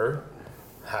brewer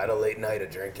had a late night of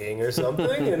drinking or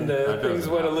something, and things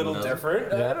went a little happen,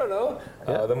 different, I don't know,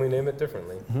 then we name it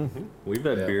differently. We've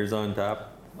had beers on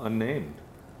tap unnamed.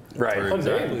 Right. For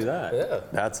exactly that. Yeah.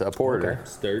 That's a porter.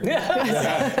 Start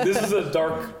This is a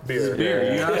dark beer.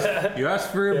 beer. You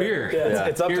asked for a beer. Yeah.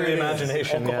 It's up to Here the it is.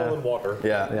 imagination. Alcohol Yeah. and water.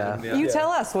 Yeah. Yeah. You tell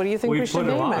us. What do you think we, We should put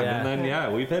them name on, it? and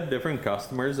then we've had different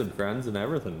customers and friends and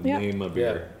everything Yeah. name a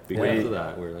beer Yeah. because of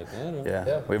that. We're like, I don't know.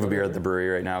 Yeah. We have a beer at the brewery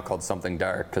right now called Something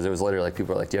Dark, because it was literally like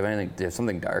people are like, do you have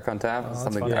something dark on tap?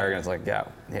 Something funny. dark, and it's like, yeah.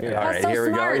 All That's right, so here we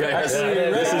go. smart. Yes. Yeah.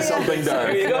 This is Something Dark.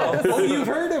 There you go. Oh, you've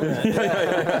heard of it.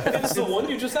 It's the one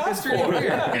you just asked for.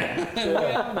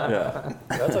 Yeah.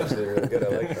 That's actually really good. I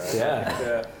like that.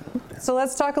 Yeah. So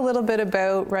let's talk a little bit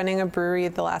about running a brewery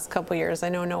the last couple years. I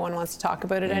know no one wants to talk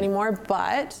about it anymore,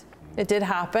 but it did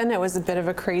happen. It was a bit of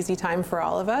a crazy time for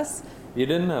all of us. You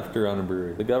didn't have to run a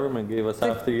brewery. The government gave us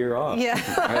half the year off. Yeah.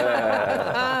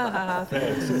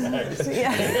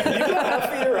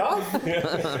 Yeah. You're off.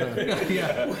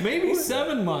 Yeah, maybe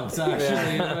 7 months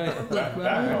actually.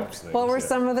 That helps things. What were yeah.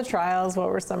 some of the trials? What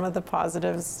were some of the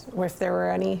positives, if there were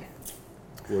any?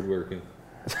 Woodworking.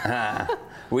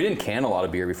 We didn't can a lot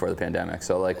of beer before the pandemic,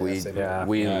 so like we same Yeah,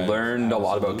 learned a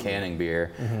lot about absolutely. canning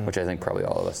beer, which I think probably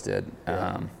all of us did.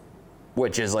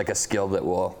 Which is like a skill that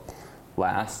will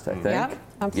last, I think. Yeah,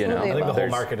 absolutely. I think the whole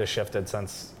There's- market has shifted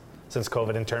since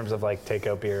COVID in terms of like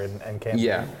takeout beer and canned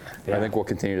Yeah. beer. I think we'll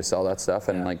continue to sell that stuff,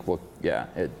 and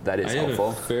that is I had helpful.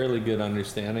 a fairly good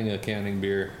understanding of canning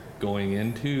beer going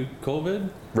into COVID.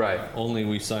 Right. Only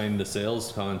we signed a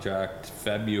sales contract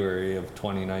February of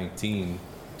 2019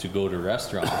 to go to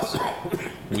restaurants.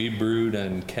 We brewed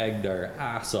and kegged our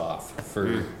ass off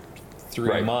for 3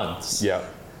 Right. months. Yeah.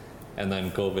 And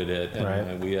then COVID hit, and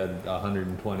Right. we had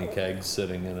 120 kegs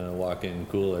sitting in a walk-in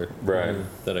cooler Right.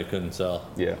 that I couldn't sell.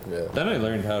 Yeah. Yeah. Then I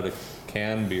learned how to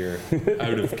can beer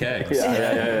out of kegs.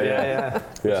 Yeah.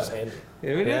 Yeah. Handy.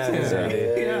 It Yeah, is handy.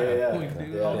 yeah. We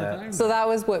do it all the time. So that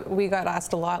was what we got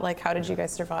asked a lot, like, how did you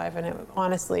guys survive? And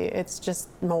honestly, it's just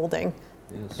molding.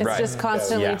 It's Right. just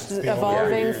constantly Yeah. just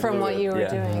evolving Yeah. from what you were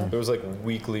Yeah. doing. There was like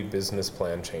weekly business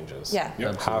plan changes. Yeah.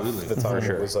 Half Absolutely. the time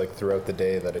sure. it was like throughout the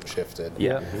day that it shifted.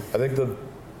 Yeah. I think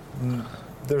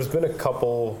there's been a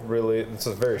couple really, it's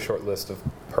a very short list of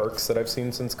perks that I've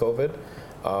seen since COVID.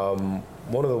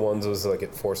 One of the ones was like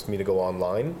it forced me to go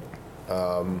online.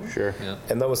 Sure. Yeah.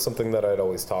 And that was something that I'd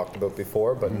always talked about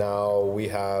before, but now we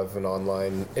have an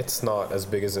online, it's not as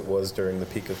big as it was during the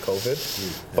peak of COVID,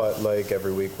 but like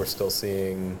every week we're still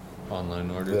seeing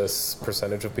Online orders. this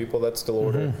percentage of people that still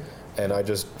order, and I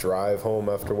just drive home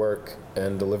after work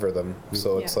and deliver them.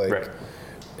 So it's Yeah. like Right.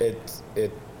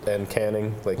 it and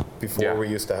canning, like before Yeah. we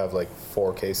used to have like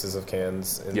 4 cases of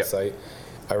cans in Yep. sight.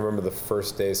 I remember the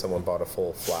first day someone bought a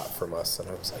full flat from us, and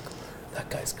I was like, that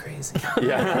guy's crazy.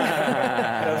 Yeah.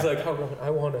 And I was like, I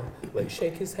want to like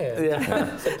shake his hand. Yeah.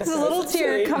 There's a little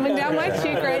tear coming down my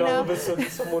cheek right And all now. of a sudden,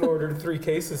 someone ordered 3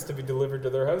 cases to be delivered to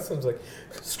their house. I was like,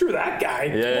 screw that guy.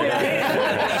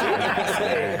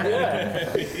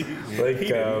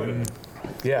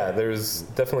 Yeah, there's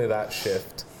definitely that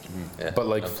shift. But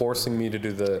like forcing me to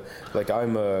do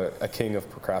I'm a king of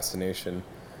procrastination.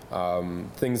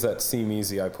 Things that seem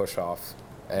easy, I push off.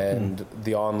 And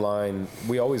the online,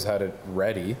 we always had it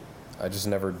ready. I just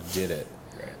never did it.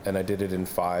 And I did it in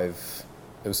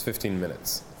it was 15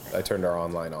 minutes. I turned our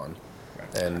online on.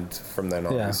 And from then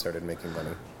on, Yeah. we started making money.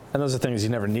 And those are things you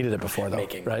never needed it before, though,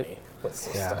 Making right? money. What's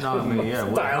this Yeah. stuff? No, I mean, yeah.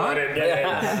 Dial it in,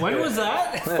 yeah. When was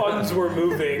that? Funds were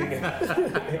moving.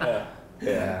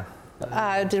 Yeah.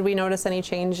 Did we notice any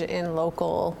change in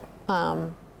local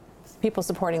people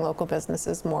supporting local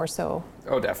businesses more so?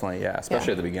 Oh, definitely, yeah.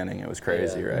 Especially at the beginning, it was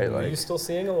crazy, right? Are you Like, still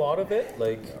seeing a lot of it?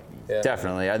 Like, yeah.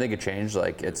 definitely. I think it changed.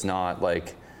 Like, it's not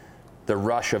like the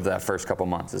rush of that first couple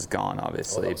months is gone,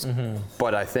 obviously.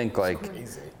 But I think like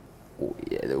Easy.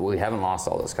 we haven't lost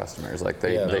all those customers. Like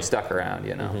they, Yeah. they stuck around,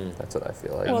 you know. That's what I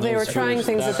feel like. Well, they were trying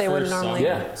things that they wouldn't normally.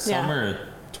 Summer, summer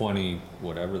 20,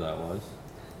 whatever that was.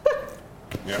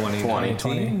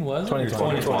 2019 was it? Or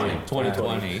 2020.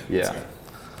 2020. Yeah.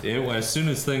 As soon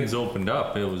as things opened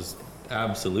up, it was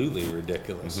absolutely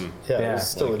ridiculous. Yeah, it Yeah. was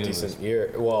still Like a it decent was-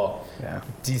 year. Well, Yeah.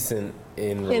 decent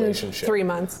in In relationship. 3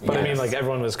 months. But I mean, Yes. like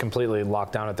everyone was completely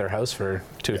locked down at their house for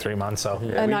 2-3 months, so.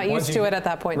 And not Once used you- to it at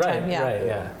that point in Right, time. Yeah. right,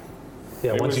 yeah.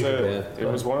 Yeah, It once was, you. it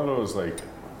was one of those, like,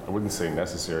 I wouldn't say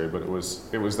necessary, but it was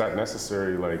that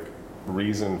necessary, like,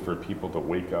 reason for people to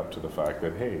wake up to the fact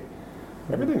that, hey,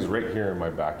 everything's right here in my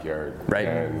backyard. Right.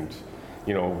 And,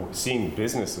 you know, seeing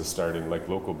businesses starting, like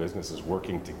local businesses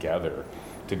working together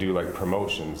to do like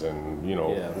promotions and, you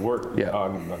know, Yeah. work Yeah.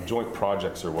 on joint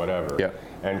projects or whatever. Yeah.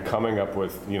 And coming up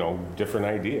with, you know, different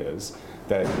ideas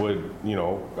that would, you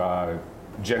know,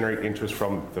 generate interest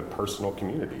from the personal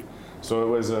community. So it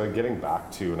was getting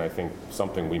back to, and I think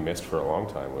something we missed for a long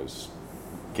time was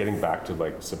getting back to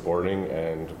like supporting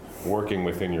and working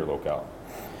within your locale.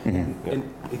 And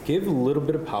it gave a little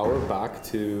bit of power back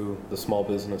to the small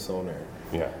business owner.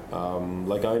 Yeah.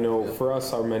 Like I know for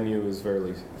us, our menu is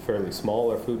fairly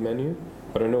small, our food menu,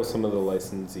 but I know some of the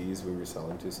licensees we were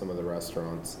selling to, some of the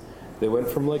restaurants, they went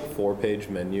from like 4-page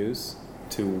menus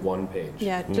to 1 page.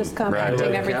 Yeah, just compacting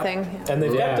Right. everything. And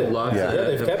they've kept it. lots Yeah, of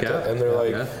they've have kept it. And they're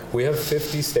like, yeah. we have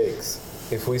 50 steaks.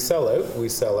 If we sell out, we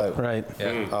sell out. Right.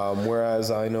 Whereas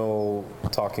I know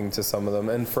talking to some of them,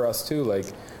 and for us too, like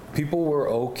people were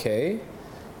okay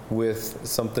with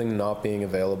something not being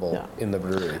available Yeah. in the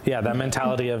brewery. Yeah, that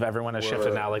mentality of everyone has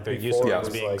shifted now, like they're used to Before it things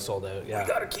was being like, sold out. Yeah.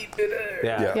 Gotta keep it in.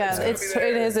 Yeah. Yeah,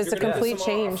 it's a complete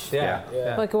change. Yeah.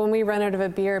 Yeah. Like when we run out of a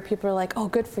beer, people are like, "Oh,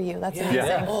 good for you. That's amazing."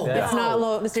 Yeah. Oh, It's not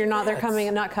low. You're not. They're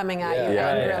coming. Not coming at you.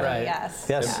 Yeah. Really, Yeah. Right. Yes.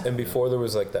 Yes. Yeah. And before there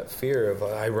was like that fear of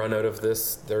I run out of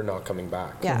this, they're not coming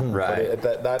back. Yeah. But Right.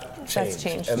 that changed.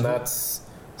 changed. And that's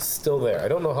still there. I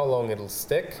don't know how long it'll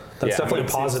stick. That's Yeah. definitely It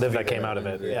seems positive to be that came there. out of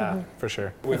it. Yeah, for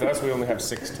sure. With us, we only have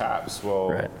 6 taps.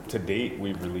 Well, Right. to date,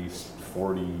 we've released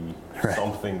 40 Right.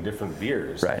 something different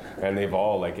beers. Right. And they've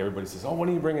all, like, everybody says, oh, when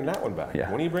are you bringing that one back? Yeah.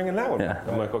 When are you bringing that one Yeah. back?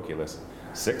 I'm like, okay, listen,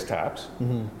 6 taps,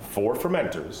 4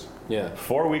 fermenters, Yeah.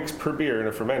 4 weeks per beer in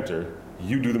a fermenter.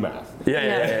 You do the math.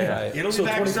 Yeah. It'll be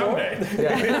back someday. It'll be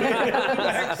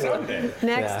back someday.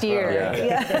 Next Yeah. year. Yeah.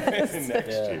 Yes. Next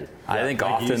year. I think Like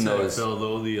you often said, those.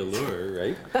 Phil, the allure,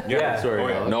 right? Yeah. Sorry, Oh,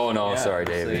 yeah. Alex. No, Yeah. sorry,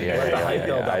 Davey. So, Yeah, The hype yeah,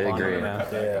 build yeah, up I on agree. it now.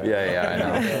 Yeah. Yeah, I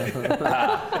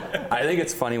know. I think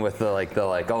it's funny with the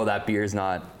oh, that beer's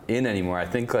not in anymore. I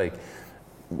think like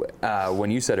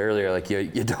when you said earlier, like you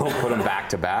don't put them back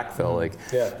to back, Phil. Like,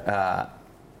 Yeah.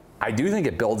 I do think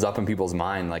it builds up in people's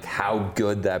mind like how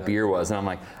good that beer was, and I'm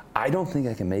like, I don't think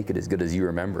I can make it as good as you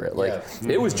remember it. Like,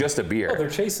 it was just a beer. Oh, they're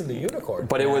chasing the unicorn.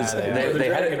 But it was Or they the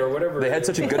had dragon or whatever they it had is.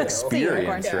 such a good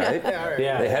experience, Yeah. right?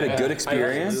 Yeah. They had a good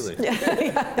experience, Absolutely.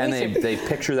 and they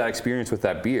picture that experience with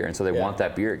that beer, and so they want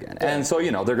that beer again. And so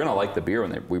they're gonna like the beer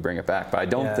when we bring it back. But I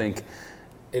don't Yeah. think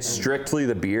strictly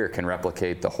the beer can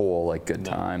replicate the whole like good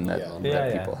time that, Yeah,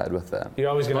 that yeah. people had with that. You're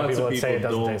always going to have Lots people of that say it people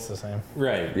doesn't don't- taste the same.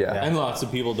 Right. Yeah. And lots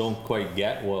of people don't quite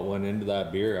get what went into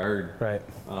that beer. Our Right.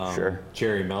 Sure.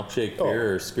 cherry milkshake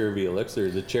beer or scurvy elixir,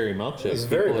 the cherry milkshake. It's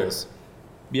people are- variables.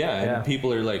 Yeah, and Yeah.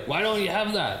 people are like, why don't you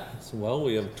have that? So, well,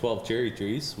 we have 12 cherry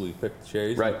trees. We pick the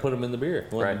cherries Right. and put them in the beer.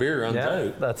 When Right. the beer runs Yeah,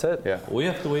 out, that's it. Yeah. we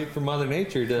have to wait for Mother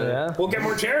Nature to Yeah. We'll get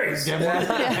more cherries. get more.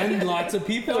 And lots of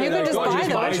people You are can like, just "Oh,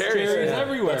 buy those." cherries Yeah.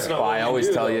 everywhere. Well, I always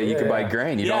tell you can buy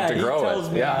grain. You don't have to he grow tells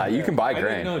it. me Yeah, that. you can buy I didn't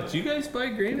grain. know. Do you guys buy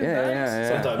grain in Yeah, bags? yeah, yeah.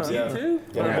 Sometimes, Me yeah. too.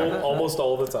 Yeah. Almost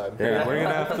all the time. Hey, we're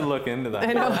gonna have to look into that.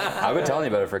 I know. I've been telling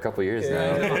you about it for a couple of years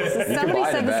now. You can Somebody buy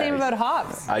it said in the same bags. about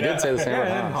hops. I did say the same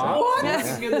about hops.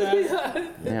 What?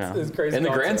 Yeah. It's crazy In the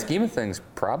grand concept. scheme of things,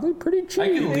 probably pretty cheap. I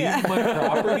can leave my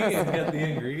property and get the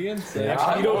ingredients. You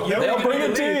don't They'll bring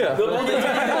it to you.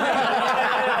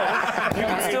 You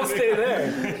can still stay there.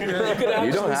 You could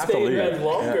actually don't have to stay in leave. bed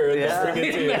longer and they'll bring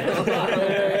it to you.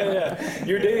 Yeah.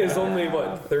 Your day is only,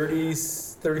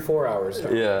 34 hours.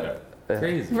 Yeah.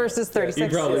 Crazy. Versus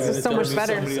 36. Probably This is so much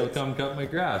better. Somebody will come cut my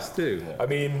grass too. I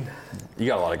mean, You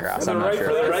got a lot of grass. I'm not for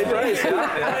sure. the right price.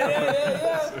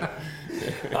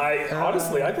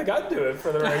 Honestly, I think I'd do it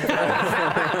for the right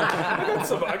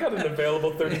price. I got an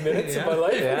available 30 minutes of my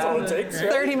life. That's all it takes.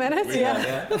 Right? 30 minutes?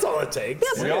 Yeah. That's all it takes.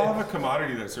 We all have a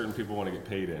commodity that certain people want to get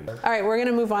paid in. All right, we're going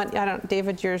to move on.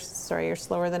 David, you're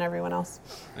slower than everyone else.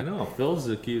 I know. Phil's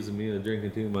accusing me of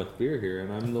drinking too much beer here,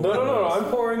 and I'm the No. I'm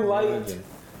pouring light.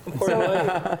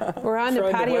 We're on to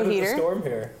Trying to patio weather the heater. storm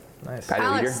here. Nice. Patio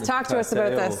Alex, heater. talk to us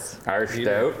about this. Irish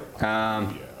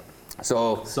stout.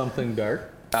 So Something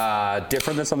dark.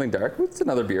 different than something dark. It's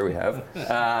another beer we have.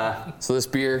 So this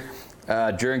beer,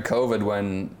 during COVID,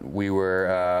 when we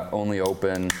were only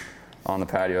open on the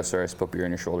patio. Sorry, I spilled beer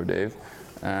on your shoulder, Dave.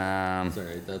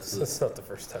 Sorry, that's the That's not the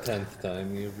first time. 10th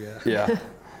time you've Yeah.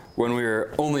 When we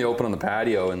were only open on the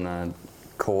patio in the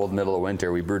cold middle of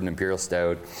winter, we brewed an imperial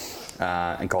stout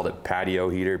and called it patio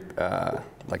heater,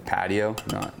 like patio,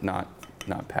 not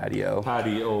patio.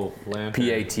 patio lantern.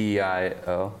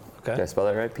 P-A-T-I-O. Okay. Did I spell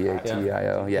that right?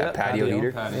 P-A-T-I-O. Yeah, Yeah, patio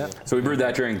heater. Patio. So we brewed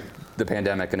that during the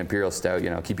pandemic, an imperial stout,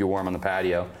 keep you warm on the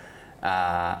patio.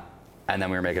 And then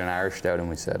we were making an Irish stout, and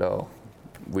we said,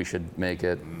 we should make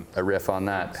it a riff on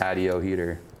that, patio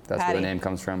heater. That's where Patty. the name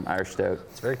comes from, Irish stout.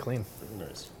 It's very clean.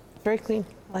 Nice. Very clean.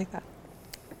 I like that.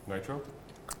 Nitro?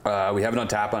 We have it on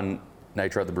tap on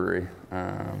Nitro at the brewery.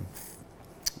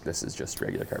 This is just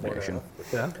regular carbonation.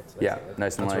 Yeah. Yeah,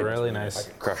 nice and That's light. really nice.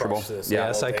 Crushable. Crush this Yeah.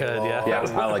 Yes, I could. Yeah.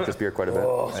 Yeah, I like this beer quite a bit.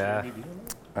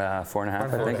 Yeah.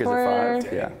 4.5, I think. Is Four. it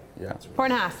 5? Yeah. Yeah.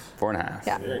 4.5. 4.5.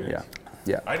 Yeah. Very nice. Yeah.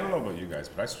 Yeah. I don't know about you guys,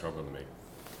 but I struggle to make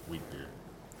wheat beer.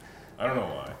 I don't know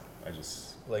why. I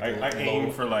just Like I low-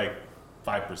 aim for like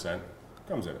 5%.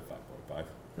 Comes in at 5.5.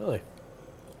 Really?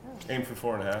 Aim for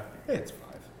 4.5. Hey, it's 5.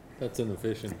 That's an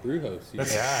efficient brew house.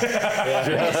 Is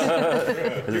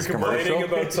this commercial? Complaining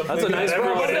about something That's a nice that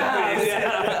everybody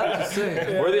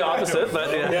agrees. We're the opposite, but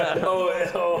yeah. Yeah.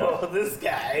 Oh, this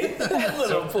guy.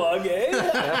 Little plug, eh?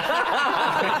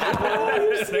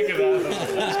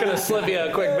 Just gonna slip you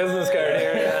a quick business card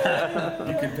here. Yeah.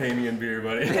 You can pay me in beer,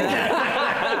 buddy.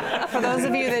 For those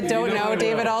of you that don't know,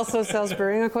 David also sells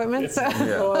brewing equipment. So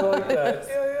Oh, I like that.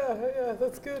 Yeah,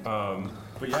 that's good.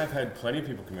 But yeah, I've had plenty of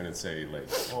people come in and say, like,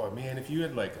 oh man, if you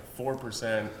had like a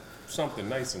 4%, something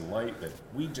nice and light, that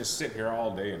we just sit here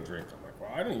all day and drink. I'm like,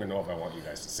 well, I don't even know if I want you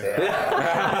guys to sit here.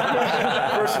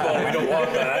 First of all, we don't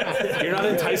want that. You're not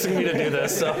enticing me to do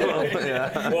this, so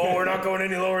yeah. Well, we're not going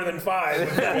any lower than 5.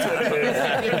 If that's what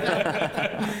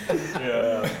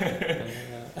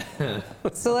it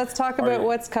is. So let's talk about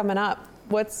what's coming up.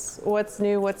 What's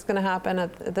new? What's going to happen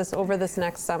at over this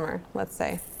next summer? Let's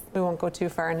say we won't go too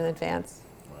far in advance.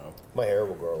 My hair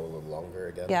will grow a little longer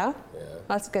again. Yeah, Yeah.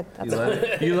 that's good.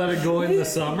 You let it go in the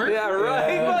summer? Yeah,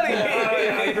 right, buddy.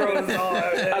 It grows all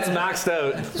out. That's maxed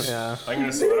out. Yeah. I'm going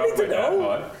to sweat up my dad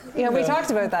bod Yeah, we talked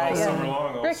about that. all summer Yeah.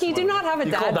 long. I'll Ricky, do sweat not have a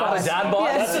You dad call that bod. a dad bod?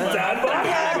 Yes. Dad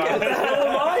bod? What the hell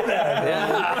am I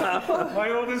then? My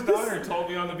oldest daughter told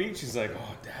me on the beach, she's like,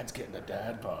 oh, Dad's getting a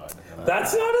dad bod.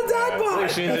 That's not a dad bod.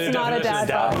 It's not a dad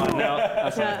bod. No,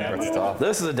 that's not Yeah. That's tough.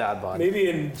 This is a dad bod. Maybe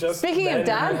in just Speaking of men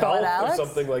dad health bod, or Alex.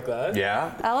 something like that.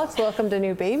 Yeah. Alex welcomed a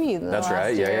new baby. In the That's last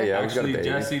right. Yeah, year. yeah. We've got a Actually, baby.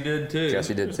 Jesse did too.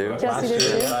 Jesse did too. Jesse did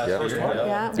too. Yeah.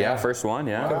 Yeah. Yeah, first one,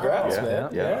 yeah. Congrats, yeah. man.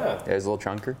 Yeah. Yeah. Yeah, he's a little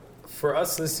chunker. For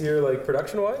us this year, like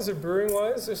production-wise or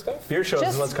brewing-wise or stuff? Beer shows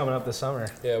Just- is what's coming up this summer.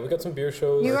 Yeah, we got some beer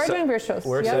shows. You are doing beer shows.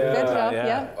 We're Yeah, excited good about job. that,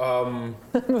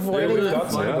 Yeah. Yeah, Avoiding we've the-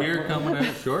 got some. Fun beer coming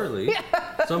out shortly.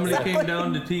 Somebody came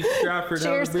down to teach Stratford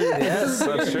how to brew. Yes,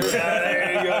 that's true.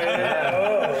 There you go.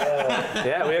 Yeah.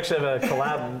 Yeah, we actually have a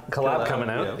collab coming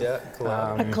out. Yeah.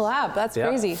 Collab. A collab. That's Yeah.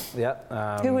 crazy.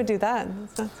 Yeah. Who would do that?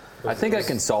 I think I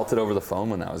consulted over the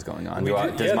phone when that was going on.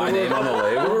 Does Yeah, my there name on the There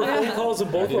label? were phone calls in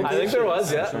both locations. I think there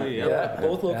was, yeah. Yeah,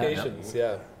 both locations.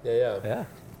 Yeah. Yeah.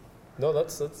 No,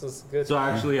 that's good. So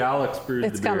actually, Alex brewed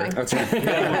It's the beer. coming. That's right.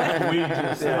 We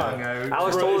just hung out.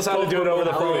 Alex told us how to do it over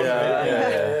the phone.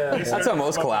 Yeah. That's how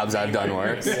most collabs I've done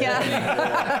work.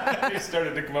 Yeah. They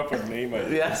started to come up with name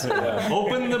ideas. Yes.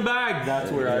 Open the bag.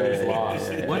 That's where I was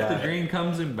lost. What, the green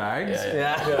comes in bags?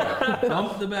 Yeah.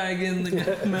 Dump the bag in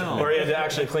the mill. Or you had to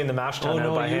actually clean the mash tun Oh out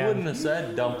no, by you hand. wouldn't have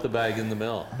said dump the bag in the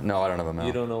mill. No, I don't have a mill.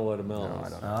 You don't know what a mill No, I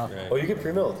is. don't. Right. Oh, you get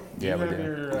pre-milled. Yeah, we Have do.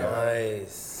 your,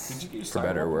 Nice. did you get your For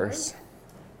better or silo worse.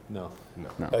 No.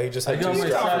 Oh, he just I had got two my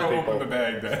straps silo for open the people.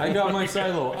 bag then. I got my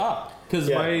silo up because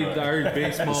Yeah. our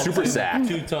base malt Super sack.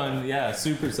 2 ton, yeah,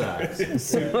 super sacks.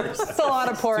 It's a lot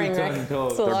of pouring, Rick. Two-ton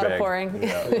tote. It's a lot of big. pouring.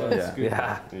 Yeah.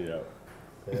 Yeah.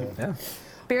 Yeah.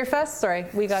 Beer fest. Sorry,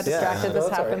 we got distracted. No, This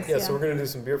that's all right. happens. Yeah, so we're gonna do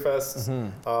some beer fests.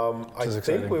 I is think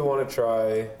exciting. we want to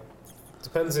try.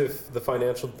 Depends if the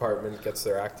financial department gets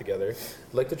their act together.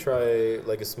 I'd like to try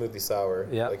like a smoothie sour,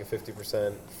 Yeah. like a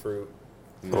 50% fruit,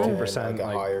 and 15%, like a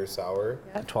like- higher sour.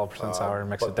 12% sour,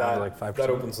 mix But it down to that- like 5%. That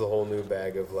opens the whole new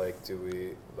bag of like, do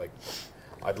we like?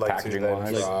 I'd like to then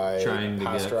Packaging-wise? Like try trying to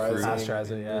get pasteurizing.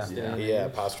 Pasteurize it, yeah. Yeah,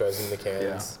 pasteurizing the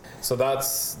cans. So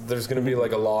there's going to be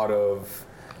like a lot of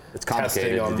It's complicated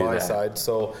testing to on do my that. side.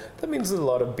 So that means a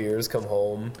lot of beers come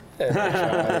home. And I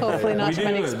try. Hopefully not We too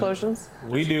many do, explosions.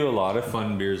 We do a lot of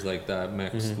fun beers like that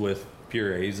mixed with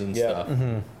purees and Yeah.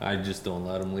 stuff. I just don't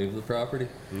let them leave the property.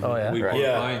 Oh, yeah. We Right. pour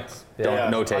Yeah. pints.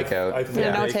 No takeout. I think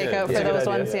Yeah, no take it. takeout for Yeah. those Good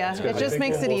ones. idea. Yeah, It's it good. just I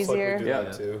makes think it we'll most likely easier. do Yeah.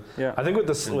 that too. Yeah. I think with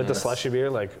the slushy beer,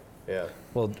 like Yeah.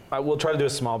 we'll try to do a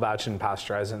small batch and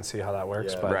pasteurize it and see how that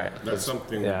works. Yeah. But Right. That's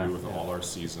something Yeah. we do with all our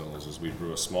seasonals. Is we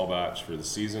brew a small batch for the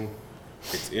season.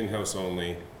 It's in-house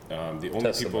only. The only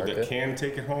Test the people that market. can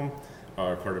take it home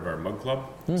are part of our mug club,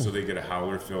 so they get a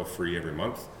howler fill free every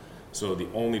month. So the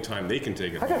only time they can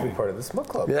take it I gotta be home part of this mug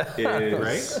club.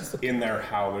 is in their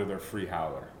howler, their free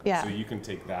howler. Yeah. So you can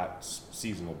take that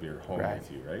seasonal beer home Right.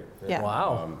 with you, right? Yeah.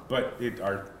 wow. But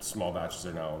our small batches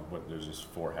are now there's just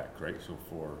 4 hec, right? So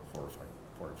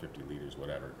 450 liters,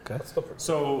 whatever. That's still pretty-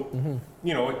 So,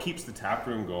 it keeps the tap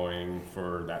room going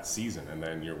for that season, and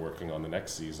then you're working on the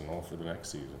next seasonal for the next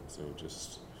season. So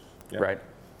just, yeah. Right.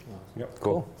 Yep.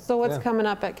 Cool. So what's Yeah. coming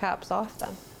up at Caps Off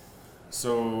then?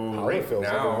 So Howler fills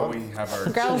every now month. we have our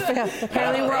Growlers.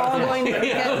 Apparently we're all going to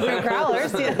get fruit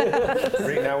growlers. Yeah.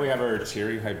 right now we have our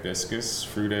cherry hibiscus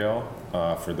fruit ale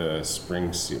for the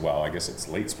spring. Well, I guess it's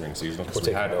late spring seasonal because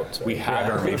We're taking notes, we right?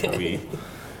 had our maple wheat.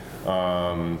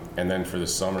 And then for the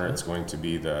summer, it's going to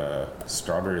be the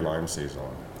strawberry lime saison.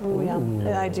 Ooh,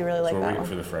 yeah. I do really like So we're that waiting one.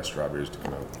 for the fresh strawberries to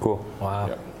come out. Cool. Wow.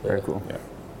 Yeah. Very cool. Yeah.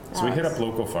 So we hit up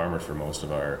local farmers for most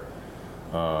of our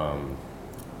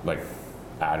like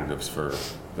additives for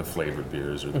the flavored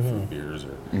beers or the fruit beers,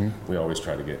 or we always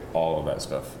try to get all of that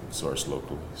stuff sourced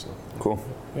locally. So Cool.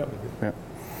 yep, Yeah.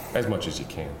 as much as you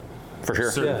can. For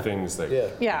sure. Certain Yeah. things that Yeah.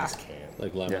 you Yeah. just can't.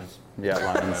 Like Yeah. lemons. Yeah.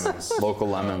 Lemons. Lemons. Local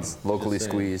lemons. Locally Just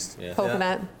saying. squeezed. Yeah.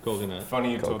 Coconut. Coconut.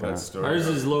 Funny you told Coconut. that story. Ours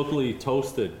is locally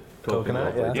toasted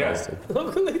Coconut, yeah. yeah.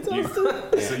 Locally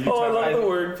toasted. So you, Oh, I told,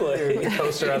 love the wordplay.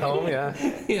 Toaster at home,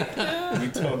 yeah. you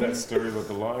told that story about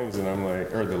the limes, and I'm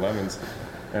like, or the lemons,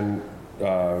 and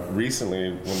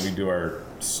recently when we do our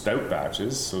stout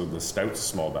batches, so the stout's a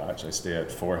small batch, I stay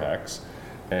at 4 hex,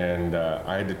 and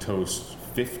I had to toast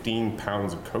 15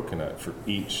 pounds of coconut for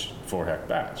each 4 hec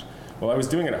batch. Well, I was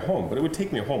doing it at home, but it would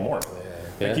take me a whole morning.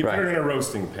 Like you put it in a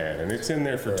roasting pan, and it's in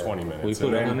there for 20 minutes. We and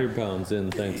put then- 100 pounds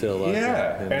in thanks to Alexa.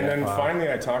 Yeah, and then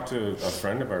finally I talked to a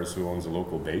friend of ours who owns a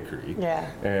local bakery. Yeah.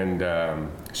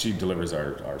 And she delivers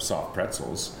our soft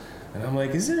pretzels. And I'm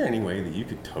like, is there any way that you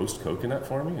could toast coconut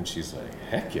for me? And she's like,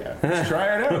 heck yeah, let's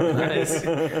try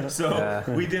it out. So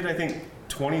we did, I think,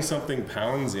 20-something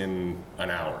pounds in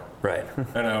an hour. Right.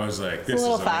 And I was like, this a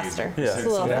little is faster. amazing. Yeah. I said, It's a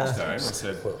little so next faster. time, I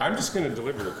said, I'm just going to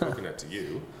deliver the coconut to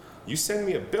you. You send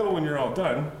me a bill when you're all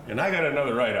done, and I got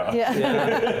another write-off.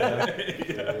 Yeah.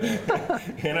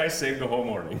 And I saved the whole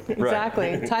morning.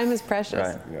 Exactly. Time is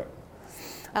precious. Right. Yeah.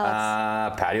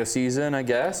 Alex. Patio season, I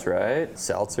guess, right?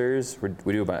 Seltzers.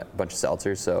 We do a bunch of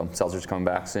seltzers, so seltzers coming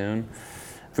back soon.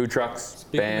 Food trucks,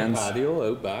 Speaking bands. of patio,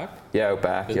 out back, Yeah, out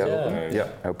back. It's Yep. open.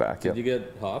 Yep. Out back. did you Yep.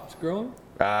 get hops growing?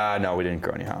 No, we didn't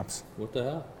grow any hops. What the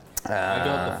hell? I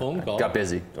got the phone call. Got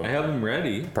busy. I have them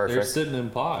ready. They're Perfect. sitting in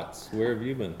pots. Where have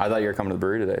you been? I thought you were coming to the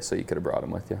brewery today, so you could have brought them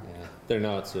with you. Yeah, they're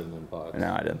not sitting in pots.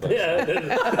 No, I didn't. Yeah, I didn't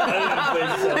think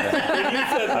so. When you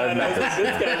said that, I was like,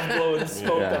 this guy's blowing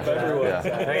smoke Yeah. up everyone's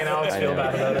Yeah. ass. Making Alex I feel know.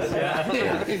 bad about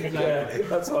it. Yeah,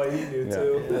 that's why you do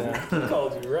too. He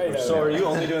called you right out. So are you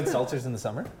only doing seltzers in the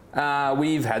summer?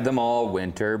 We've had them all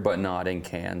winter, but not in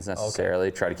cans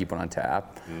necessarily. Try to keep one on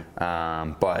tap.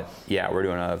 But yeah, we're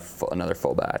doing another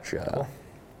full batch.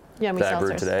 Yummy that I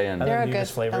brewed seltzers. today, and They're You good.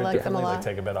 just flavor I it like them a differently, lot. like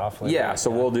take a bit off. Flavor. yeah, so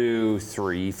we'll do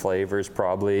 3 flavors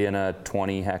probably in a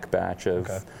 20 hec batch of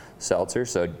Okay. seltzer.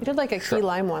 So You did like a key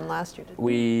lime one last year, didn't you?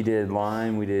 we did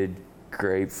lime, we did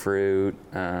grapefruit,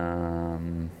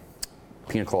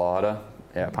 pina colada,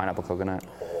 pineapple coconut.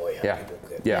 Oh, Yeah. people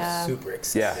get Yeah. super Yeah,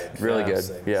 excited. for really good. those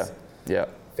things. Yeah, yeah.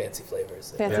 Fancy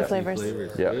flavors. Fancy flavors.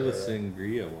 Yeah. We have a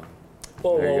sangria one.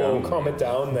 Whoa, There you whoa, go. whoa, calm it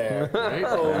down there.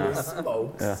 Holy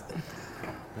smokes. Yeah.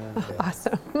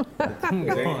 Awesome.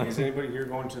 Is anybody here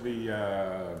going to the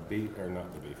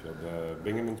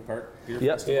Binghamton's Park Beer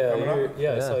Yep. Festival Yeah, coming up?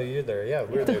 I saw you there. Yeah,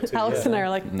 we were there too. Alex yeah. and I are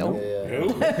like, nope. Yeah.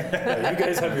 No? Yeah, you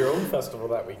guys have your own festival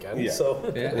that weekend, Yeah.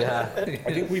 so. Yeah.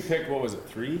 I think we picked, what was it,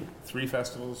 three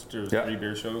festivals to Yeah. 3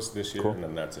 beer shows this year, Cool. and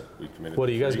then that's it. We committed. What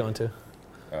are to you guys 3. going to?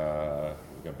 We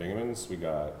got Binghamton's. We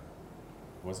got.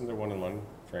 Wasn't there one in London?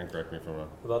 Try and correct me if I'm wrong.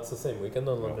 Well, that's the same weekend,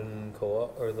 the London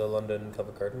Co-op or the London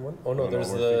Covent Garden one. Oh no, No,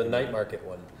 there's we're the thinking night that. market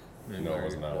one. No, it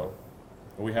wasn't that one.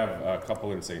 We have a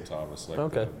couple in St. Thomas, like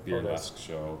Okay. the Beerlesque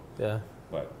show. Yeah.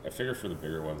 But I figure for the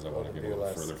bigger ones, I want to get a little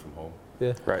Beerlesque. further from home.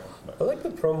 Right. I like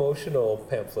the promotional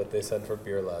pamphlet they sent for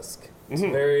Beerlesque. It's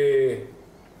very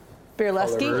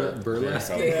Beerlesque.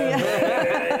 Burlesque.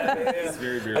 It's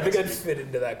very I think Beerlesque. I'd fit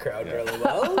into that crowd really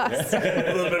well. A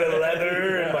little bit of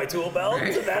leather and my tool belt,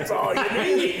 and that's all you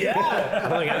need. Yeah. I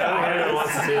don't think anyone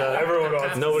wants to see that. Everyone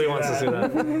wants Nobody to wants to see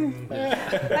that.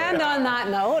 And on that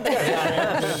note,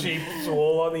 sheep's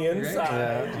wool on the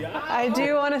inside. Yeah. I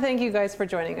do want to thank you guys for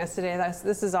joining us today.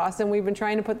 This is awesome. We've been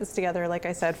trying to put this together, like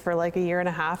I said, for like a year and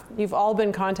a half. You've all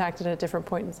been contacted at different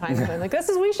points in time. And like,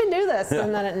 we should do this.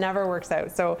 And then it never works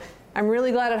out. So I'm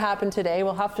really glad it happened today.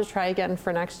 We'll have to try again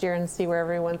for next year and see where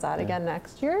everyone's at again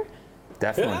next year.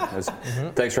 Definitely.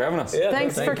 Thanks for having us. Yeah,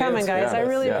 Thanks for coming, guys. Yeah. I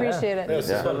really Yeah. appreciate it. This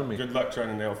is Yeah. fun. Good luck trying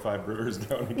to nail 5 brewers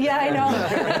down again. Yeah, I know.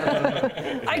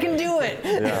 I can do it.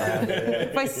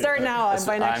 If I start now,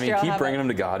 by next I mean, year I'll keep have bringing it.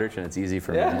 them to Goderich, and it's easy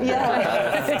for me.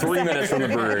 Yeah, 3 minutes from the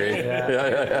brewery.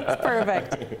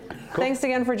 perfect. Thanks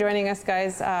again for joining us,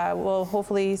 guys. We'll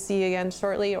hopefully see you again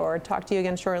shortly or talk to you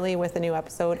again shortly with a new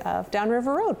episode of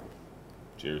Downriver Road.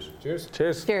 Cheers. Cheers.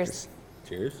 Cheers. Cheers.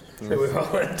 Cheers. We're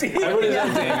all empty.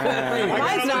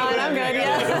 Mine's not. I'm good.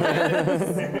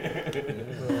 Yeah.